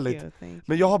superhärligt.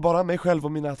 Men jag har bara mig själv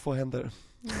och mina 2 händer.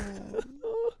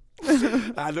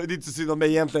 Nej, det är inte så synd om mig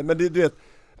egentligen. Men du vet,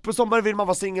 På sommaren vill man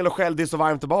vara singel och själv, det är så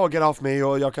varmt och bara get off me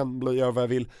och jag kan göra vad jag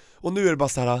vill. Och nu är det bara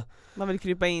så här. Man vill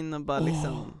krypa in och bara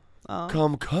liksom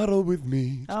come cuddle with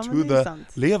me to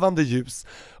the levande ljus.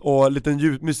 Och en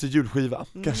liten mysig julskiva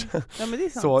kanske. Ja men det är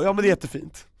sant. Så, ja men det är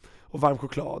jättefint. Och varm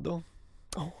choklad och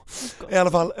i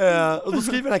alla fall, och då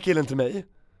skriver den här killen till mig.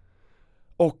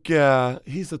 Och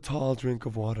he's a tall drink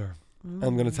of water.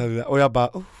 I'm gonna tell you that. Och jag bara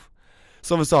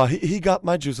som vi sa, he got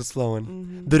my juices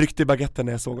flowing. Det ryckte i baguetten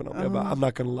när jag såg honom. Jag bara, I'm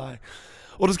not gonna lie.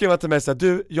 Och då skrev han till mig så här,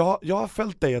 du, jag har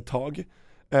följt dig ett tag,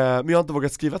 men jag har inte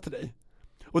vågat skriva till dig.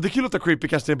 Och det kan låta creepy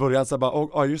kanske i början, så bara,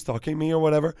 are you stalking me or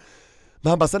whatever? Men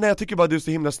han bara, nej jag tycker bara du är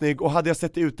så himla snygg. Och hade jag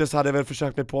sett det ute så hade jag väl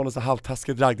försökt mig på något så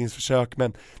halvtaskigt dragningsförsök.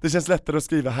 Men det känns lättare att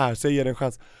skriva här, så jag ger det en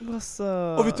chans.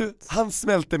 Och vet du, han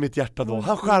smälte mitt hjärta då.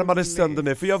 Han skärmade sönder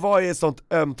mig, för jag var i ett sånt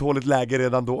ömtåligt läge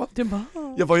redan då.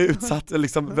 Jag var ju utsatt,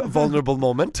 liksom vulnerable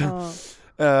moment.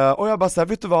 Och jag bara såhär,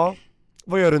 vet du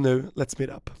vad gör du nu? Let's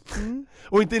meet up.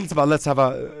 Och inte bara let's have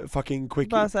a fucking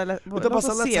quickie, utan bara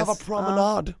så let's have a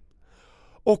promenade.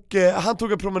 Och han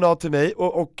tog en promenad till mig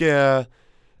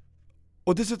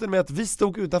och dessutom med att vi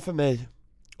stod utanför mig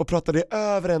och pratade i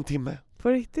över en timme. På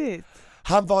riktigt?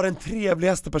 Han var den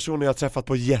trevligaste personen jag träffat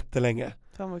på jättelänge.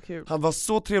 Fan vad kul. Han var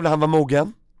så trevlig, han var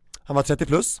mogen. Han var 30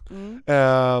 plus,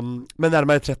 men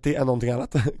närmare 30 än någonting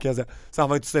annat kan jag säga. Så han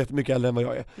var inte så mycket äldre än vad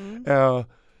jag är.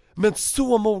 Men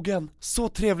så mogen, så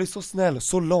trevlig, så snäll,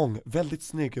 så lång, väldigt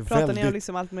snygg. Pratade ni om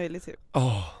liksom allt möjligt typ?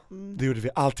 Det gjorde vi,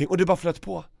 allting. Och det bara flöt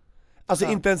på. Alltså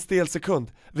inte en stel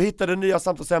sekund. Vi hittade nya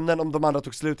samtalsämnen om de andra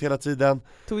tog slut hela tiden.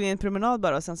 Tog ni en promenad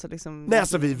bara och sen så liksom... Nej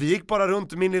alltså vi gick bara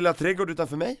runt min lilla trädgård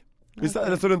utanför mig. Vi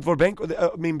stod runt vår bänk,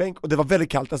 min bänk, och det var väldigt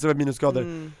kallt, alltså det var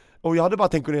minusgrader. Och jag hade bara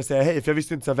tänkt att säga hej, för jag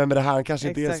visste inte så här, vem är det här, han kanske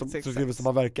inte är som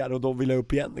han verkar, och då ville jag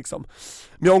upp igen liksom.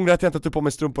 Men jag ångrar att jag inte tog på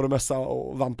mig strumpor och mössa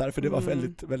och vantar, för det var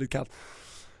väldigt, väldigt kallt.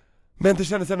 Men det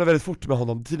kändes ändå väldigt fort med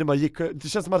honom. Tiden bara gick, det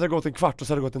känns som att det hade gått en kvart och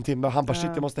så hade det gått en timme, och han bara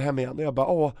shit jag måste hem igen, och jag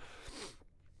bara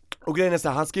Och grejen är så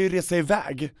här, han ska ju resa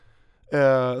iväg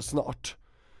snart,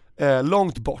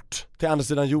 långt bort till andra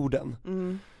sidan jorden.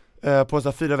 På en sån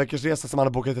här 4 veckors resa som han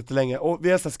har bokat jättelänge. Och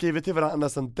vi har så skrivit till varandra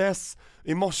sedan dess.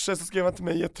 I morse så skrev han till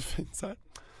mig jättefint så här.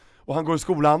 Och han går i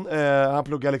skolan, han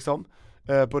pluggar liksom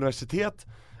på universitet.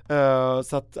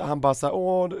 Så att han bara så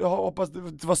här, jag hoppas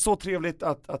det var så trevligt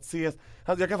att ses.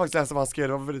 Jag kan faktiskt läsa vad han skrev,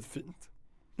 det var väldigt fint.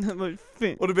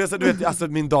 Och då blev så, du vet, alltså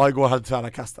min dag igår hade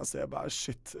tvära kastat, så jag bara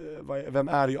shit, vem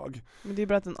är jag? Men det är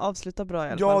bra att den avslutar bra i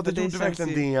alla fall. Ja, det gjorde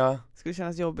verkligen det. Skulle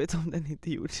kännas jobbigt om den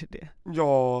inte gjorde det.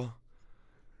 Ja.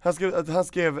 Han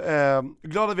skrev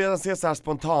glad att vi redan ses så här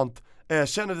spontant.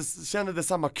 Känner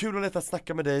detsamma, kul och lätt att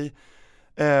snacka med dig.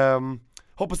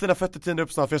 Hoppas dina fötter tinar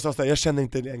upp snart, för jag sa så här, jag känner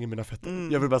inte längre mina fötter.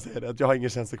 Jag vill bara säga det, att jag har ingen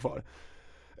känsla kvar.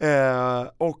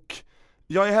 Och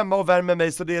jag är hemma och värmer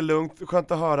mig, så det är lugnt,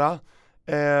 skönt att höra.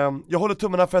 Jag håller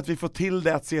tummarna för att vi får till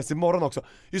det att ses imorgon också.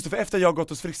 Just det, för efter jag har gått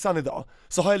hos frissan idag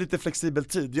så har jag lite flexibel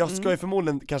tid. Jag ska ju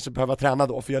förmodligen kanske behöva träna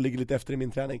då, för jag ligger lite efter i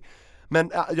min träning.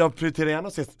 Men jag prioriterar gärna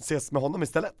att ses med honom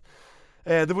istället.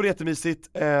 Det vore jättemysigt.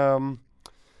 Nu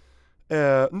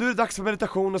är det dags för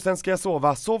meditation och sen ska jag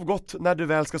sova. Sov gott när du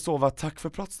väl ska sova. Tack för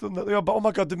pratstunden. Och jag bara, oh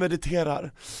my god, du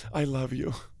mediterar. I love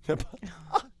you. Jag bara,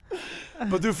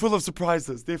 but you're full of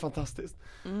surprises. Det är fantastiskt.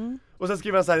 Och sen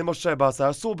skriver han så här i morse, bara så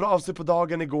här, så bra avslut på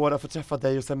dagen igår att få träffa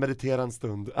dig och sen meditera en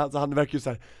stund. Alltså han verkar ju så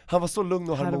här, han var så lugn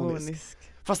och harmonisk.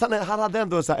 Fast han hade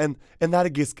ändå så här en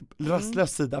energisk,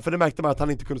 rastlös sida, för det märkte man att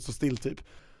han inte kunde stå still typ.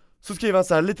 Så skriver han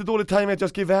så här, lite dålig timing att jag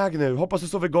ska iväg nu. Hoppas du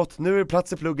sover gott. Nu är det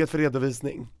plats i plugget för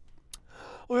redovisning.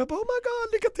 Och jag bara, oh my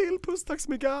god, lycka till, puss, tack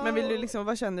så mycket. Men vill du liksom,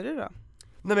 vad känner du då?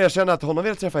 Nej, men jag känner att honom vill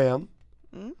jag träffa igen.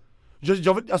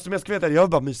 Jag vill, alltså, men jag ska veta, jag vill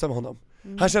bara mysa med honom.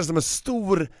 Han känns som en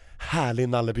stor, härlig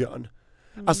nallebjörn.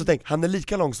 Alltså tänk, han är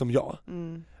lika lång som jag.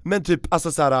 Men typ,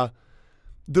 alltså såhär,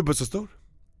 dubbelt så stor.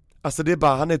 Alltså det är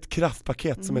bara, han är ett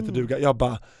kraftpaket som heter duga. Jag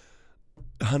bara,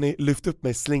 han är lyft upp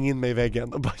mig, släng in mig i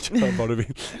väggen och bara gör vad du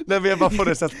vill. Nej, men jag bara får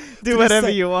det så att do whatever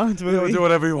you want. Do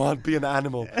whatever you want, be an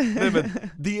animal. Nej, men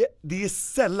det är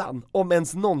sällan, om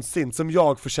ens någonsin, som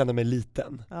jag får känna mig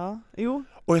liten. Ja, jo.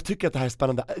 Och jag tycker att det här är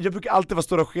spännande. Jag brukar alltid vara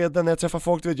stora skeden när jag träffar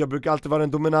folk, du vet. Jag brukar alltid vara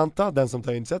den dominanta, den som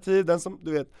tar initiativ, den som,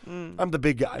 du vet, I'm the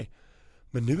big guy.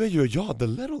 Men nu är ju jag the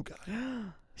little guy.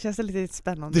 Känns det lite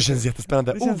spännande? Det känns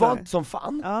jättespännande. Ovant som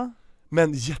fan. Ja.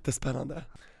 Men jättespännande.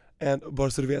 And bara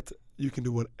så du vet, you can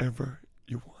do whatever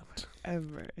you want.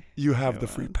 You have the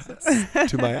free pass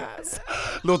to my ass.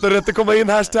 Låt det rätt komma in,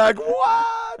 hashtag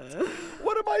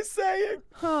what am I saying?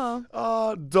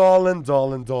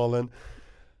 Darling.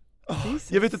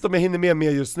 Jag vet inte om jag hinner med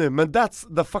mer just nu, men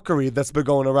that's the fuckery that's been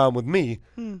going around with me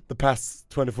the past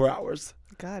 24 hours.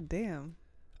 God damn.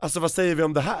 Alltså vad säger vi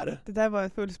om det här? Det där var en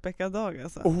fullspäckad dag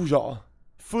alltså. Oh ja,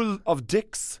 full of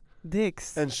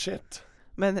dicks and shit.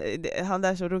 Men han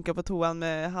där som runkar på toan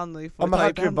med han och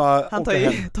han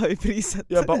tar ju priset.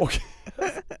 Jag bara okej.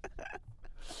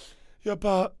 Jag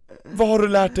bara, vad har du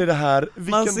lärt dig det här?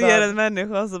 Man ser en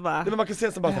människa och så bara... Nej, men man kan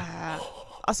se så bara...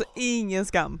 Alltså ingen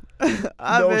skam.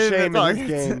 No shame in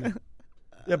this game.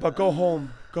 Jag bara, go home.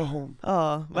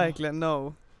 Ja, verkligen,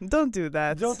 no. Don't do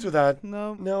that.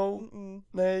 No.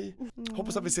 Nej.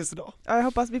 Hoppas att vi ses idag. Ja, jag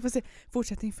hoppas vi får se.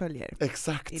 Fortsättning följer.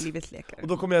 Exakt. I Livet leker. Och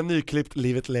då kommer jag nyklippt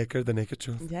Livet leker, The Naked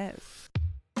Truth. Yes.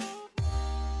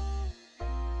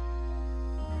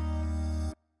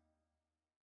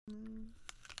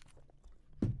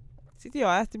 Sitter jag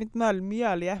och äter mitt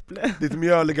mjöliga äpple. Ditt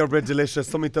mjöliga Red Delicious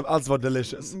som inte alls var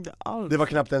delicious. Det var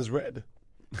knappt ens red.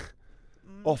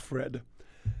 Off red.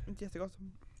 Jättegott.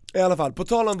 I alla fall, på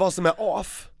tal om vad som är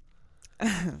off.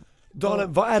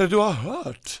 Dalen, vad är det du har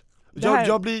hört?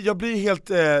 Jag blir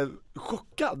helt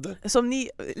chockad. Som ni,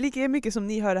 lika mycket som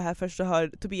ni hör det här först så hör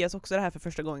Tobias också det här för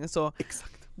första gången. Så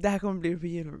exakt. Det här kommer bli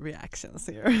real reactions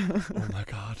here. Oh my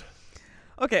god.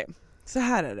 Okej, så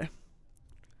här är det.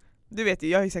 Du vet ju,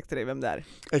 jag har ju sagt till dig vem det är.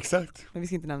 Exakt. Men vi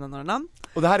ska inte nämna några namn.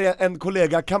 Och det här är en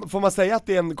kollega, får man säga att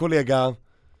det är en kollega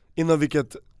inom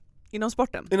vilket... Inom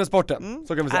sporten.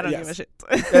 Så kan vi säga. I don't give a shit.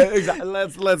 Exakt,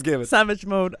 let's give it. Savage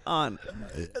mode on.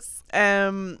 Yes.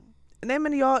 Nej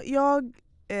men jag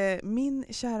min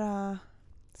kära...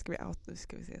 Ska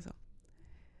vi säga så?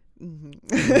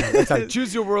 Exakt,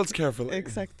 choose your words carefully.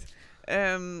 Exakt.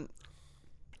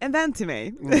 En vän till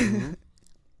mig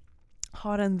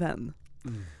har en vän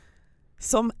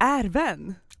som är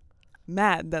vän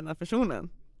med denna personen.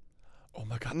 Oh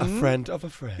my god, a friend of a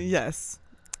friend. Yes.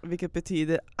 Vilket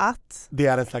betyder att det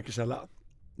är en säker källa.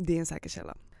 Det är en säker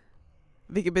källa.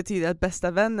 Vilket betyder att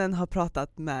bästa vännen har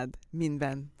pratat med min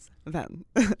väns vän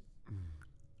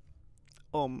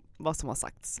om vad som har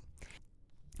sagts.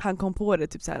 Han kom på det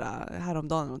typ så här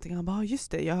häromdagen eller någonting. Han bara,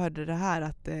 just det, jag hörde det här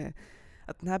att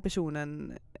den här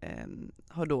personen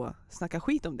har då snackat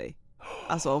skit om dig.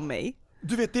 Alltså om mig.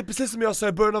 Du vet, det är precis som jag sa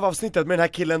i början av avsnittet med den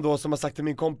här killen då som har sagt till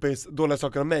min kompis dåliga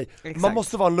saker om mig. Exakt. Man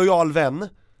måste vara en lojal vän.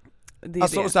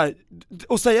 Alltså, och, så här,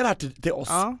 och säga det här till oss.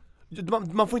 Ja.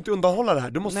 Man får inte undanhålla det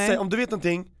här. Du måste säga, om du vet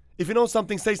någonting, if you know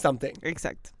something, say something.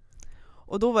 Exakt.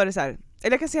 Och då var det så här,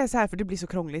 eller jag kan säga så här för det blir så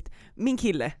krångligt. Min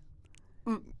kille.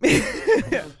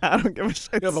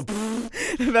 Jag bara,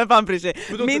 vem fan bryr sig?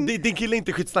 Din kille är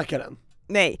inte skitsnackaren?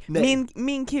 Nej.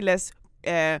 Min killes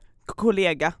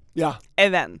kollega är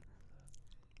vän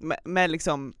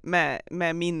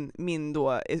med min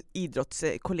då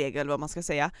idrottskollega eller vad man ska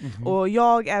säga. Och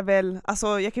jag är väl,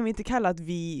 alltså jag kan väl inte kalla att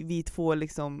vi två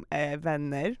liksom är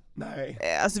vänner. Nej.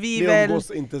 Alltså vi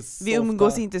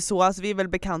umgås inte så, alltså vi är väl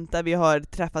bekanta, vi har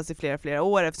träffats i flera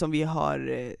år eftersom vi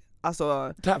har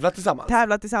alltså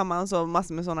tävlat tillsammans och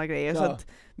massor med sådana grejer. Så att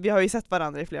vi har ju sett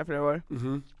varandra i flera år.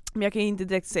 Men jag kan inte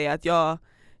direkt säga att jag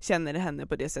känner henne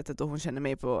på det sättet och hon känner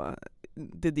mig på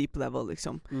the deep level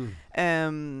liksom.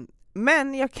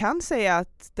 Men jag kan säga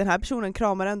att den här personen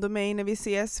kramar ändå mig när vi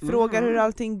ses, frågar hur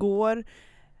allting går,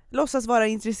 låtsas vara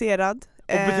intresserad och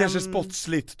beter sig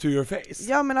sportsligt to your face.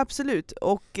 Ja men absolut.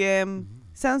 Och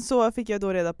sen så fick jag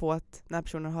då reda på att den här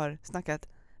personen har snackat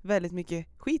väldigt mycket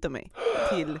skit om mig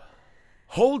till...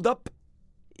 Hold up!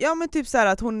 Ja men typ så här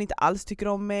att hon inte alls tycker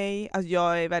om mig, att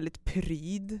jag är väldigt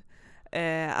pryd,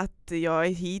 att jag är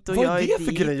hit och jag är dit. Vad är det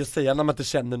för grej att säga när man inte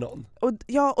känner någon?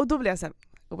 Och då blev jag såhär,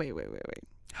 wait,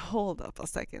 hold up a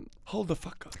second. Hold the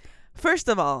fuck up. First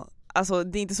of all, alltså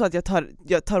det är inte så att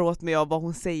jag tar åt mig av vad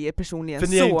hon säger personligen. För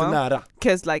ni är inte nära.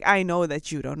 'Cause like I know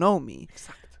that you don't know me.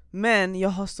 Exakt. Men jag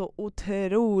har så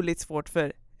otroligt svårt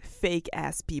för fake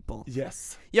ass people.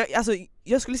 Yes.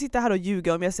 Jag skulle sitta här och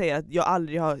ljuga om jag säger att jag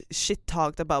aldrig har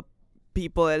shit-talked about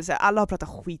people eller så här, alla har pratat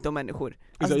skit om människor.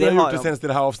 Alltså, jag har gjort det senast i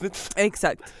det här avsnittet.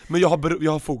 Exakt. Men jag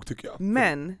har fog tycker jag.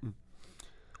 Men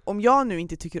om jag nu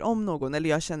inte tycker om någon eller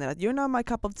jag känner att you're not my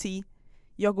cup of tea,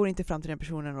 jag går inte fram till den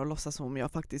personen och låtsas som om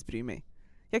jag faktiskt bryr mig.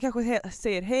 Jag kanske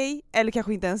säger hej eller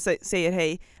kanske inte ens säger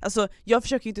hej. Alltså jag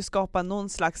försöker inte skapa någon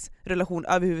slags relation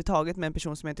överhuvudtaget med en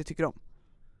person som jag inte tycker om.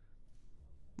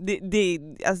 Det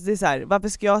är så här, varför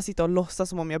ska jag sitta och låtsas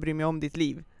som om jag bryr mig om ditt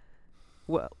liv?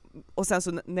 Och sen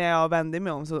så när jag vänder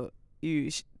mig om så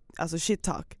alltså shit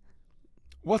talk.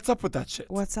 What's up with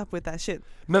that shit?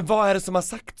 Men vad är det som har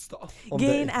sagts då?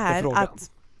 Grejen är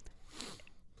att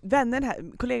vännen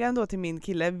här, kollegan då till min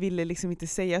kille ville liksom inte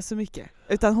säga så mycket.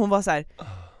 Utan hon var så här,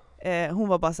 hon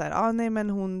var bara så här, nej men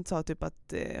hon sa typ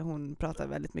att hon pratade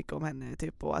väldigt mycket om henne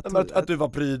typ, och att du var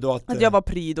pryd och att jag var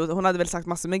pryd, och hon hade väl sagt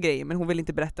massor med grejer men hon ville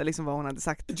inte berätta liksom vad hon hade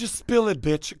sagt. Just spill it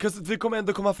bitch, 'cause det kommer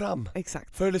ändå komma fram.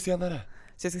 Exakt. Förr eller senare.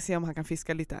 Så jag ska se om han kan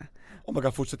fiska lite. Om man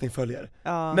kan fortsättning följer.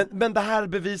 Ja. Men det här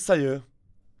bevisar ju.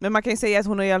 Men man kan ju säga att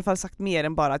hon har i alla fall sagt mer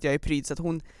än bara att jag är pryd, så att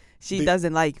she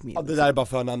doesn't like me. Ja, det där är bara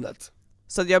förnamnet.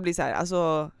 Så jag blir så här,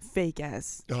 alltså fake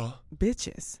ass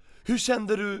bitches. Hur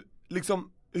kände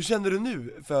du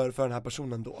nu för den här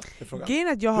personen då?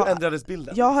 Hur ändrades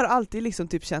bilden? Jag har alltid liksom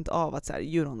typ känt av att så här,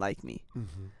 you don't like me.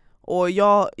 Och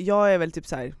jag är väl typ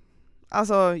så här,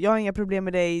 alltså jag har inga problem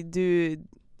med dig, du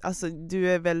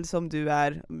är väl som du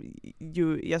är.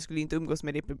 Jag skulle inte umgås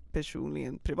med dig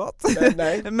personligen privat.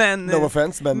 Nej. men no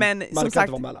offense, men som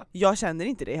sagt, jag känner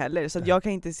inte dig heller, så att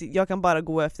jag kan bara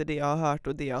gå efter det jag har hört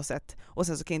och det jag har sett, och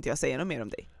sen så kan inte jag säga något mer om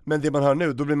dig. Men det man hör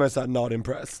nu, då blir man ju såhär not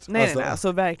impressed. Nej,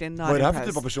 alltså verkligen not impressed. Vad är det här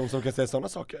för typ av person som kan säga sådana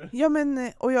saker? Ja men,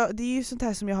 det är ju sånt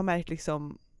här som jag har märkt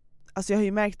liksom. Alltså jag har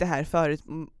ju märkt det här förut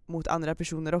mot andra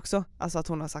personer också. Alltså att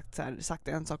hon har sagt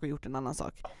en sak och gjort en annan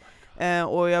sak.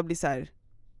 Och jag blir så här.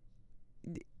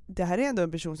 Det här är ändå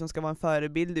en person som ska vara en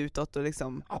förebild utåt och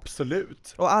liksom.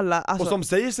 Absolut. Och alla, alltså, och som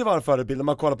säger sig vara en förebild när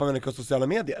man kollar på människors sociala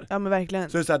medier. Ja men verkligen.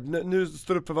 Så det är så här, nu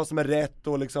står upp för vad som är rätt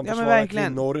och liksom försvara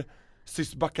kvinnor,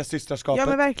 backa systerskapet. Ja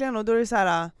men verkligen, och då är det så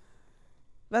här.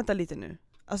 Vänta lite nu.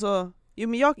 Alltså,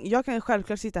 men jag kan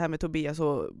självklart sitta här med Tobias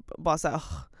och bara säga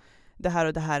det här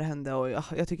och det här hände och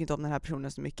jag tycker inte om den här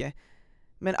personen så mycket.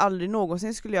 Men aldrig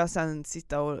någonsin skulle jag sen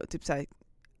sitta och typ så här,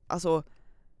 alltså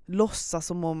låtsas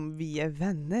som om vi är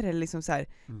vänner eller liksom så här,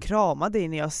 krama dig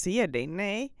när jag ser dig.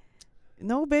 Nej.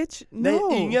 No bitch. No. Nej,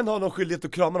 ingen har någon skyldighet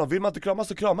att krama någon. Vill man inte krama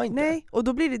så krama inte. Nej, och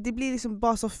då blir det blir liksom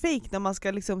bara så fake när man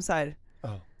ska liksom så här.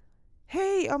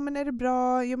 Hej, ja men är det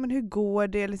bra? Ja men hur går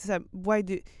det? Liksom så här, why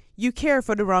do you care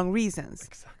for the wrong reasons?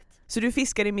 Exakt. Så du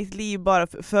fiskar i mitt liv bara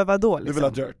för vad då liksom? Du vill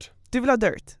ha dirt. Du vill ha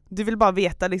dirt. Du vill bara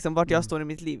veta liksom vart jag står i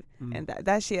mitt liv. And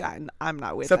that shit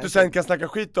I'm not with. Så att du sen kan snacka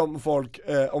skit om folk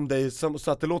om dig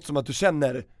så att det låter som att du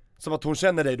känner, som att hon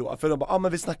känner dig då. För de bara,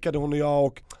 men vi snackade hon och jag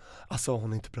och alltså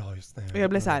hon är inte bra just nu. Och jag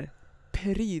blev så här,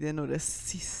 pryd är nog det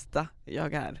sista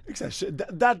jag är. Exakt,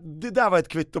 det där var ett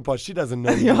kvitto på she doesn't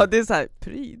know. Ja, det är så här,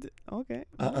 pryd. Okej.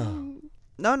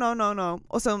 No.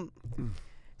 Och så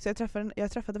jag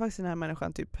träffade faktiskt den här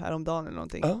människan typ häromdagen eller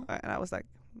någonting. And I was like,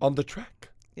 on the track.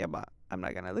 Jag bara, I'm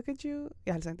not gonna look at you.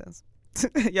 Jag hälsade inte ens.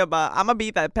 Jag bara, I'm a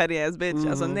beat that petty ass bitch.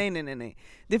 Alltså nej.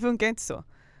 Det funkar inte så.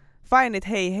 Fine it,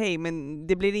 hej, men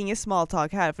det blir ingen small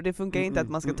talk här. För det funkar inte att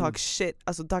man ska talk shit,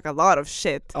 alltså talk a lot of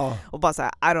shit. Och bara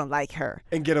såhär, I don't like her.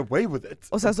 And get away with it.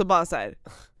 Och sen så bara såhär,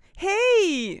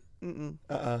 hej!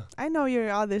 I know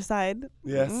your other side.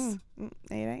 Yes.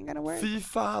 It ain't gonna work. Fy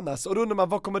fan alltså. Och då undrar man,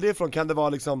 var kommer det ifrån? Kan det vara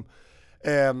liksom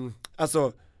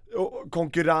alltså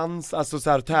konkurrens, alltså så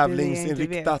här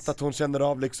tävlingsinriktat, att hon känner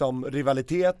av liksom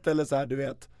rivalitet eller så här, du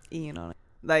vet? Ingen aning.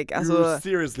 Like, alltså, you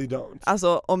seriously don't.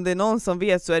 Alltså om det är någon som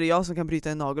vet så är det jag som kan bryta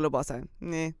en nagel och bara säga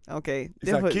nej, okej.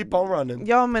 Keep on running.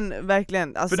 Ja men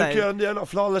verkligen alltså, för du kan göra nya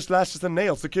flawless lashes and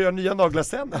nails, så kan jag göra nya naglar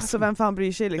sen. Alltså vem fan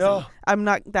bryr sig liksom? I'm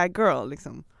not that girl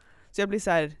liksom. Så jag blir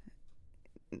så här.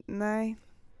 Nej.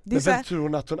 Men vem tror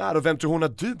hon att hon är och vem tror hon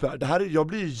att du är? Det här, jag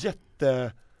blir ju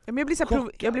men jag blir så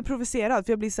här jag blir provocerad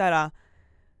för jag blir så här.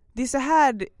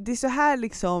 Det är så här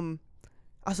liksom,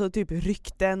 alltså typ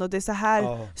rykten och det är så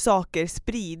här saker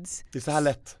sprids. Det är så här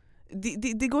lätt.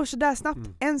 Det går så där snabbt.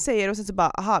 En säger och sen så bara,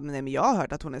 aha, men jag har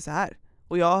hört att hon är så här.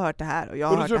 Och jag har hört det här och jag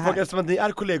har hört det här. Folk, eftersom att ni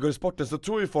är kollegor i sporten så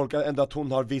tror ju folk ändå att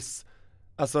hon har viss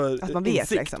att man vet,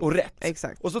 insikt liksom. Och rätt.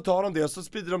 Exakt. Och så tar de det och så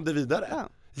sprider de det vidare.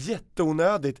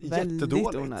 Jätteonödigt,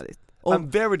 jättedåligt. Onödigt.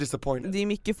 I'm very disappointed. Det är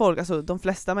mycket folk, alltså de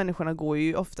flesta människorna går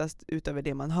ju oftast utöver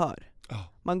det man hör.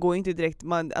 Man går inte direkt,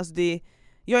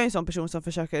 jag är en sån person som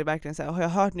försöker verkligen säga, har jag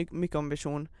hört mycket om en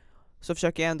person så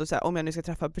försöker jag ändå säga, om jag nu ska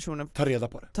träffa personen,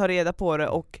 ta reda på det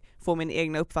och få min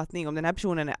egna uppfattning. Om den här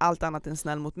personen är allt annat än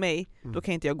snäll mot mig, då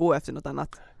kan inte jag gå efter något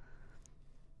annat.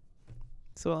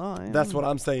 Så, That's what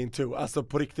I'm saying too. Alltså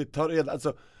på riktigt, ta reda,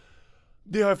 alltså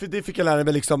det fick jag lära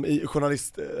mig liksom i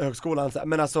journalisthögskolan,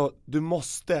 men alltså du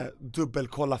måste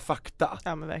dubbelkolla fakta.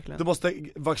 Ja men verkligen. Du måste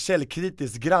vara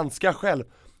källkritisk, granska själv.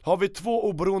 Har vi två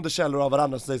oberoende källor av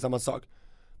varandra som säger samma sak,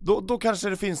 då kanske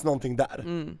det finns någonting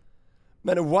där.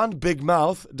 Men one big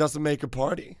mouth doesn't make a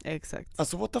party. Exakt.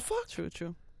 Alltså what the fuck?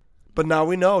 True. But now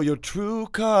we know your true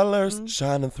colors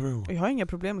shining through. Jag har inga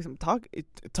problem liksom,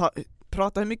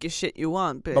 prata hur mycket shit you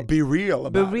want, but be real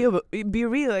about be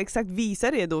real, exakt,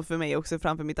 visa det då för mig också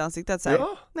framför mitt ansikte att säga,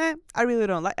 nej, I really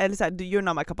don't like, eller såhär, you're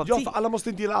not my cup of tea. Ja, för alla måste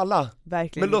inte gilla alla.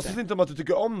 Verkligen. Men låtsas inte om att du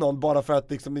tycker om någon bara för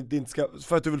att liksom,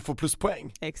 för att du vill få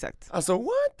pluspoäng. Exakt. Alltså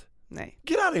what? Nej.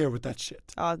 Get out of here with that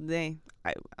shit. Ja, nej.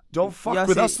 Don't fuck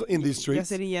with us in these streets. Jag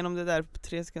ser igenom det där på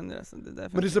 3 sekunder. Alltså,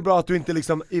 Men det är så bra att du inte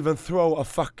liksom even throw a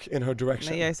fuck in her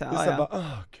direction. Nej, jag är så,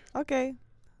 Okej.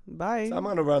 Bye. So I'm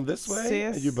gonna run this way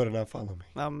Ses. and you better not follow me.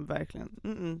 Ja, men verkligen.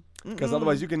 Because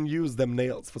otherwise you can use them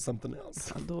nails for something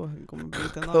else. Ja, då kommer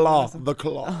bryta the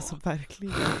claw. Alltså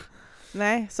verkligen.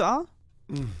 Nej, så ja.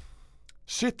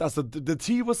 Shit, alltså the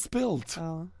tea was spilled.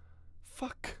 Ja.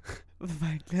 Fuck.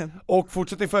 Verkligen. Och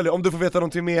fortsättning följer, om du får veta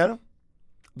någonting mer,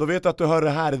 då vet du att du hör det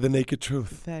här i The Naked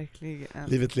Truth. Verkligen.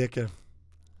 Livet leker.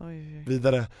 Oj.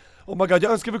 Vidare. Oh my god,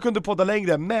 jag önskar vi kunde podda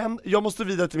längre, men jag måste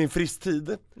vidare till min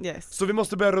fristtid. Yes. Så vi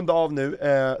måste börja runda av nu,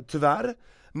 tyvärr.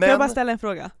 Men... Får jag bara ställa en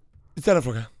fråga? Ställ en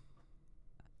fråga.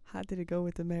 How did it go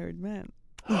with the married man?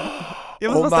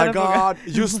 Oh my god,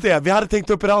 just det, vi hade tänkt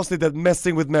upp i det här avsnittet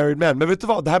Messing with married men vet du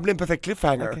vad, det här blir en perfekt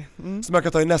cliffhanger. Okay. Som jag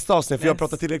kan ta i nästa avsnitt, för jag har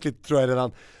pratat tillräckligt tror jag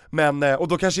redan. Men, och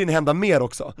då kanske det hända mer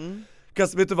också.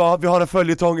 Vet du vad, vi har en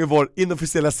följetong i vår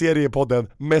inofficiella serie i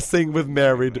podden Messing with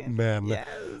married men. Yes.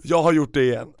 Jag har gjort det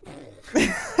igen.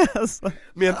 Alltså.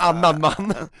 Med en annan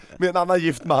man, med en annan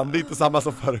gift man, det är inte samma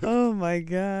som förut. Oh my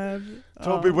god.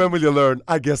 Toby, when will you learn?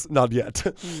 I guess not yet.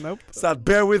 Nope. So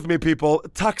bear with me people.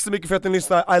 Tack så mycket för att ni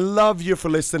lyssnar. I love you for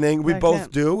listening, we both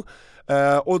do.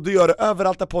 Och du gör det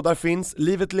överallt där poddar finns.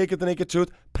 Livet leker The Naked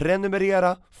Truth.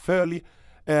 Prenumerera, följ,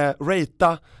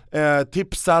 ratea,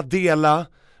 tipsa, dela.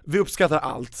 Vi uppskattar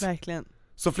allt. Verkligen.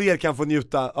 Så fler kan få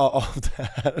njuta av det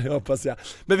här, jag hoppas jag.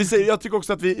 Men jag tycker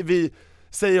också att vi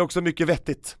säger också mycket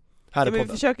vettigt här i podden.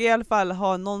 Vi försöker i alla fall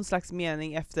ha någon slags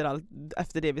mening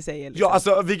efter det vi säger. Liksom. Ja,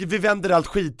 alltså vi vänder allt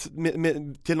skit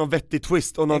till någon vettig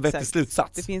twist och någon vettig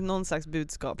slutsats. Det finns någon slags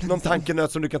budskap. Liksom. Någon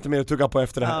tankenöt som du kan ta med och tugga på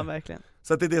efter det här. Ja, verkligen.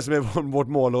 Så att det är det som är vårt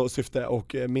mål och syfte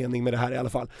och mening med det här i alla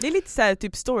fall. Det är lite så här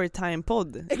typ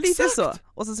storytime-podd. Lite så.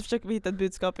 Och så försöker vi hitta ett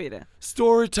budskap i det.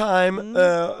 Storytime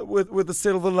with the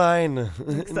silver line.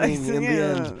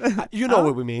 You know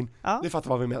what we mean. Ni fattar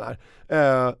vad vi menar.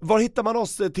 Var hittar man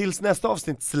oss tills nästa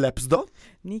avsnitt släpps då?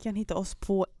 Ni kan hitta oss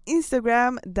på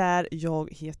Instagram där jag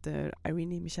heter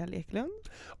Irene Michelle Eklund.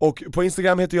 Och på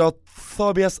Instagram heter jag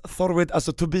Tobias Thorvid,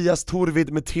 alltså Tobias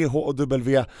Torvid med TH och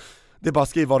W. Det är bara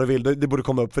skriv vad du vill, det borde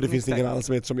komma upp för det finns ingen annan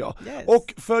som heter som jag. Yes.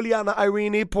 Och följ gärna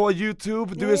Irene på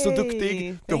YouTube, du är så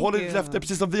duktig. Du håller ditt löfte,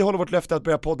 precis som vi håller vårt löfte att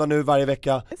börja podda nu varje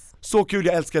vecka. Yes. Så kul,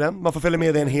 jag älskar den. Man får följa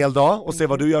med dig en hel dag och se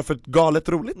vad du gör för ett galet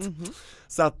roligt.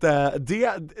 Så att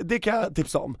det kan jag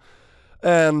tipsa om.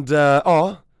 And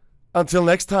until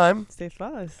next time, stay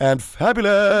flawless and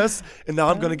fabulous. And now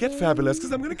I'm gonna get fabulous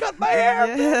because I'm gonna cut my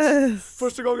hair. Yes.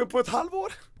 Första gången på ett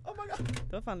halvår. Oh my god.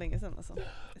 Det var fan länge sedan alltså.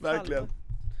 Verkligen.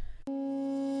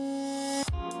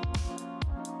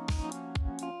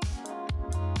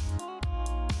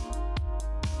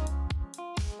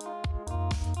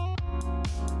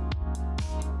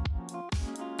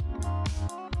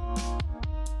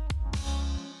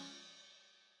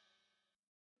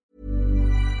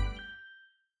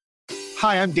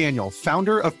 Hi, I'm Daniel,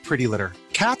 founder of Pretty Litter.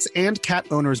 Cats and cat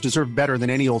owners deserve better than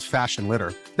any old-fashioned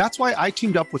litter. That's why I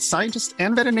teamed up with scientists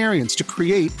and veterinarians to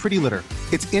create Pretty Litter.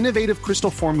 Its innovative crystal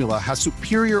formula has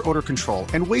superior odor control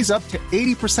and weighs up to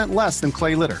 80% less than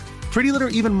clay litter. Pretty Litter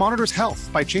even monitors health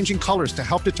by changing colors to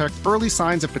help detect early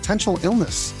signs of potential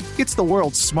illness. It's the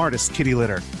world's smartest kitty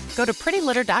litter. Go to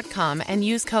prettylitter.com and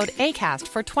use code ACAST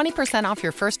for 20% off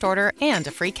your first order and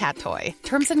a free cat toy.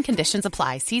 Terms and conditions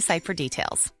apply. See site for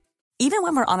details. Even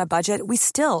when we're on a budget, we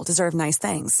still deserve nice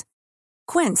things.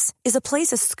 Quince is a place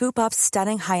to scoop up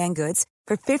stunning high-end goods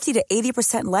for 50 to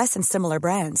 80% less than similar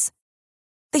brands.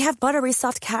 They have buttery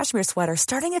soft cashmere sweaters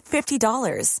starting at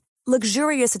 $50,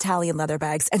 luxurious Italian leather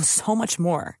bags, and so much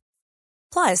more.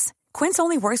 Plus, Quince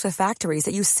only works with factories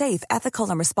that use safe, ethical,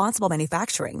 and responsible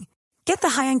manufacturing. Get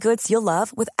the high-end goods you'll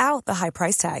love without the high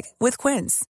price tag with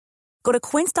Quince. Go to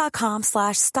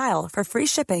quince.com/style for free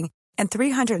shipping and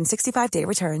 365-day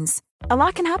returns. A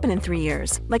lot can happen in 3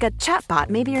 years, like a chatbot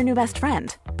may be your new best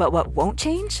friend. But what won't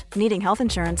change? Needing health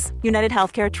insurance. United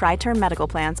Healthcare Tri-Term Medical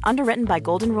Plans, underwritten by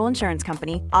Golden Rule Insurance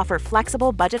Company, offer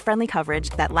flexible, budget-friendly coverage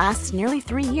that lasts nearly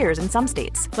 3 years in some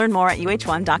states. Learn more at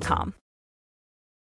uh1.com.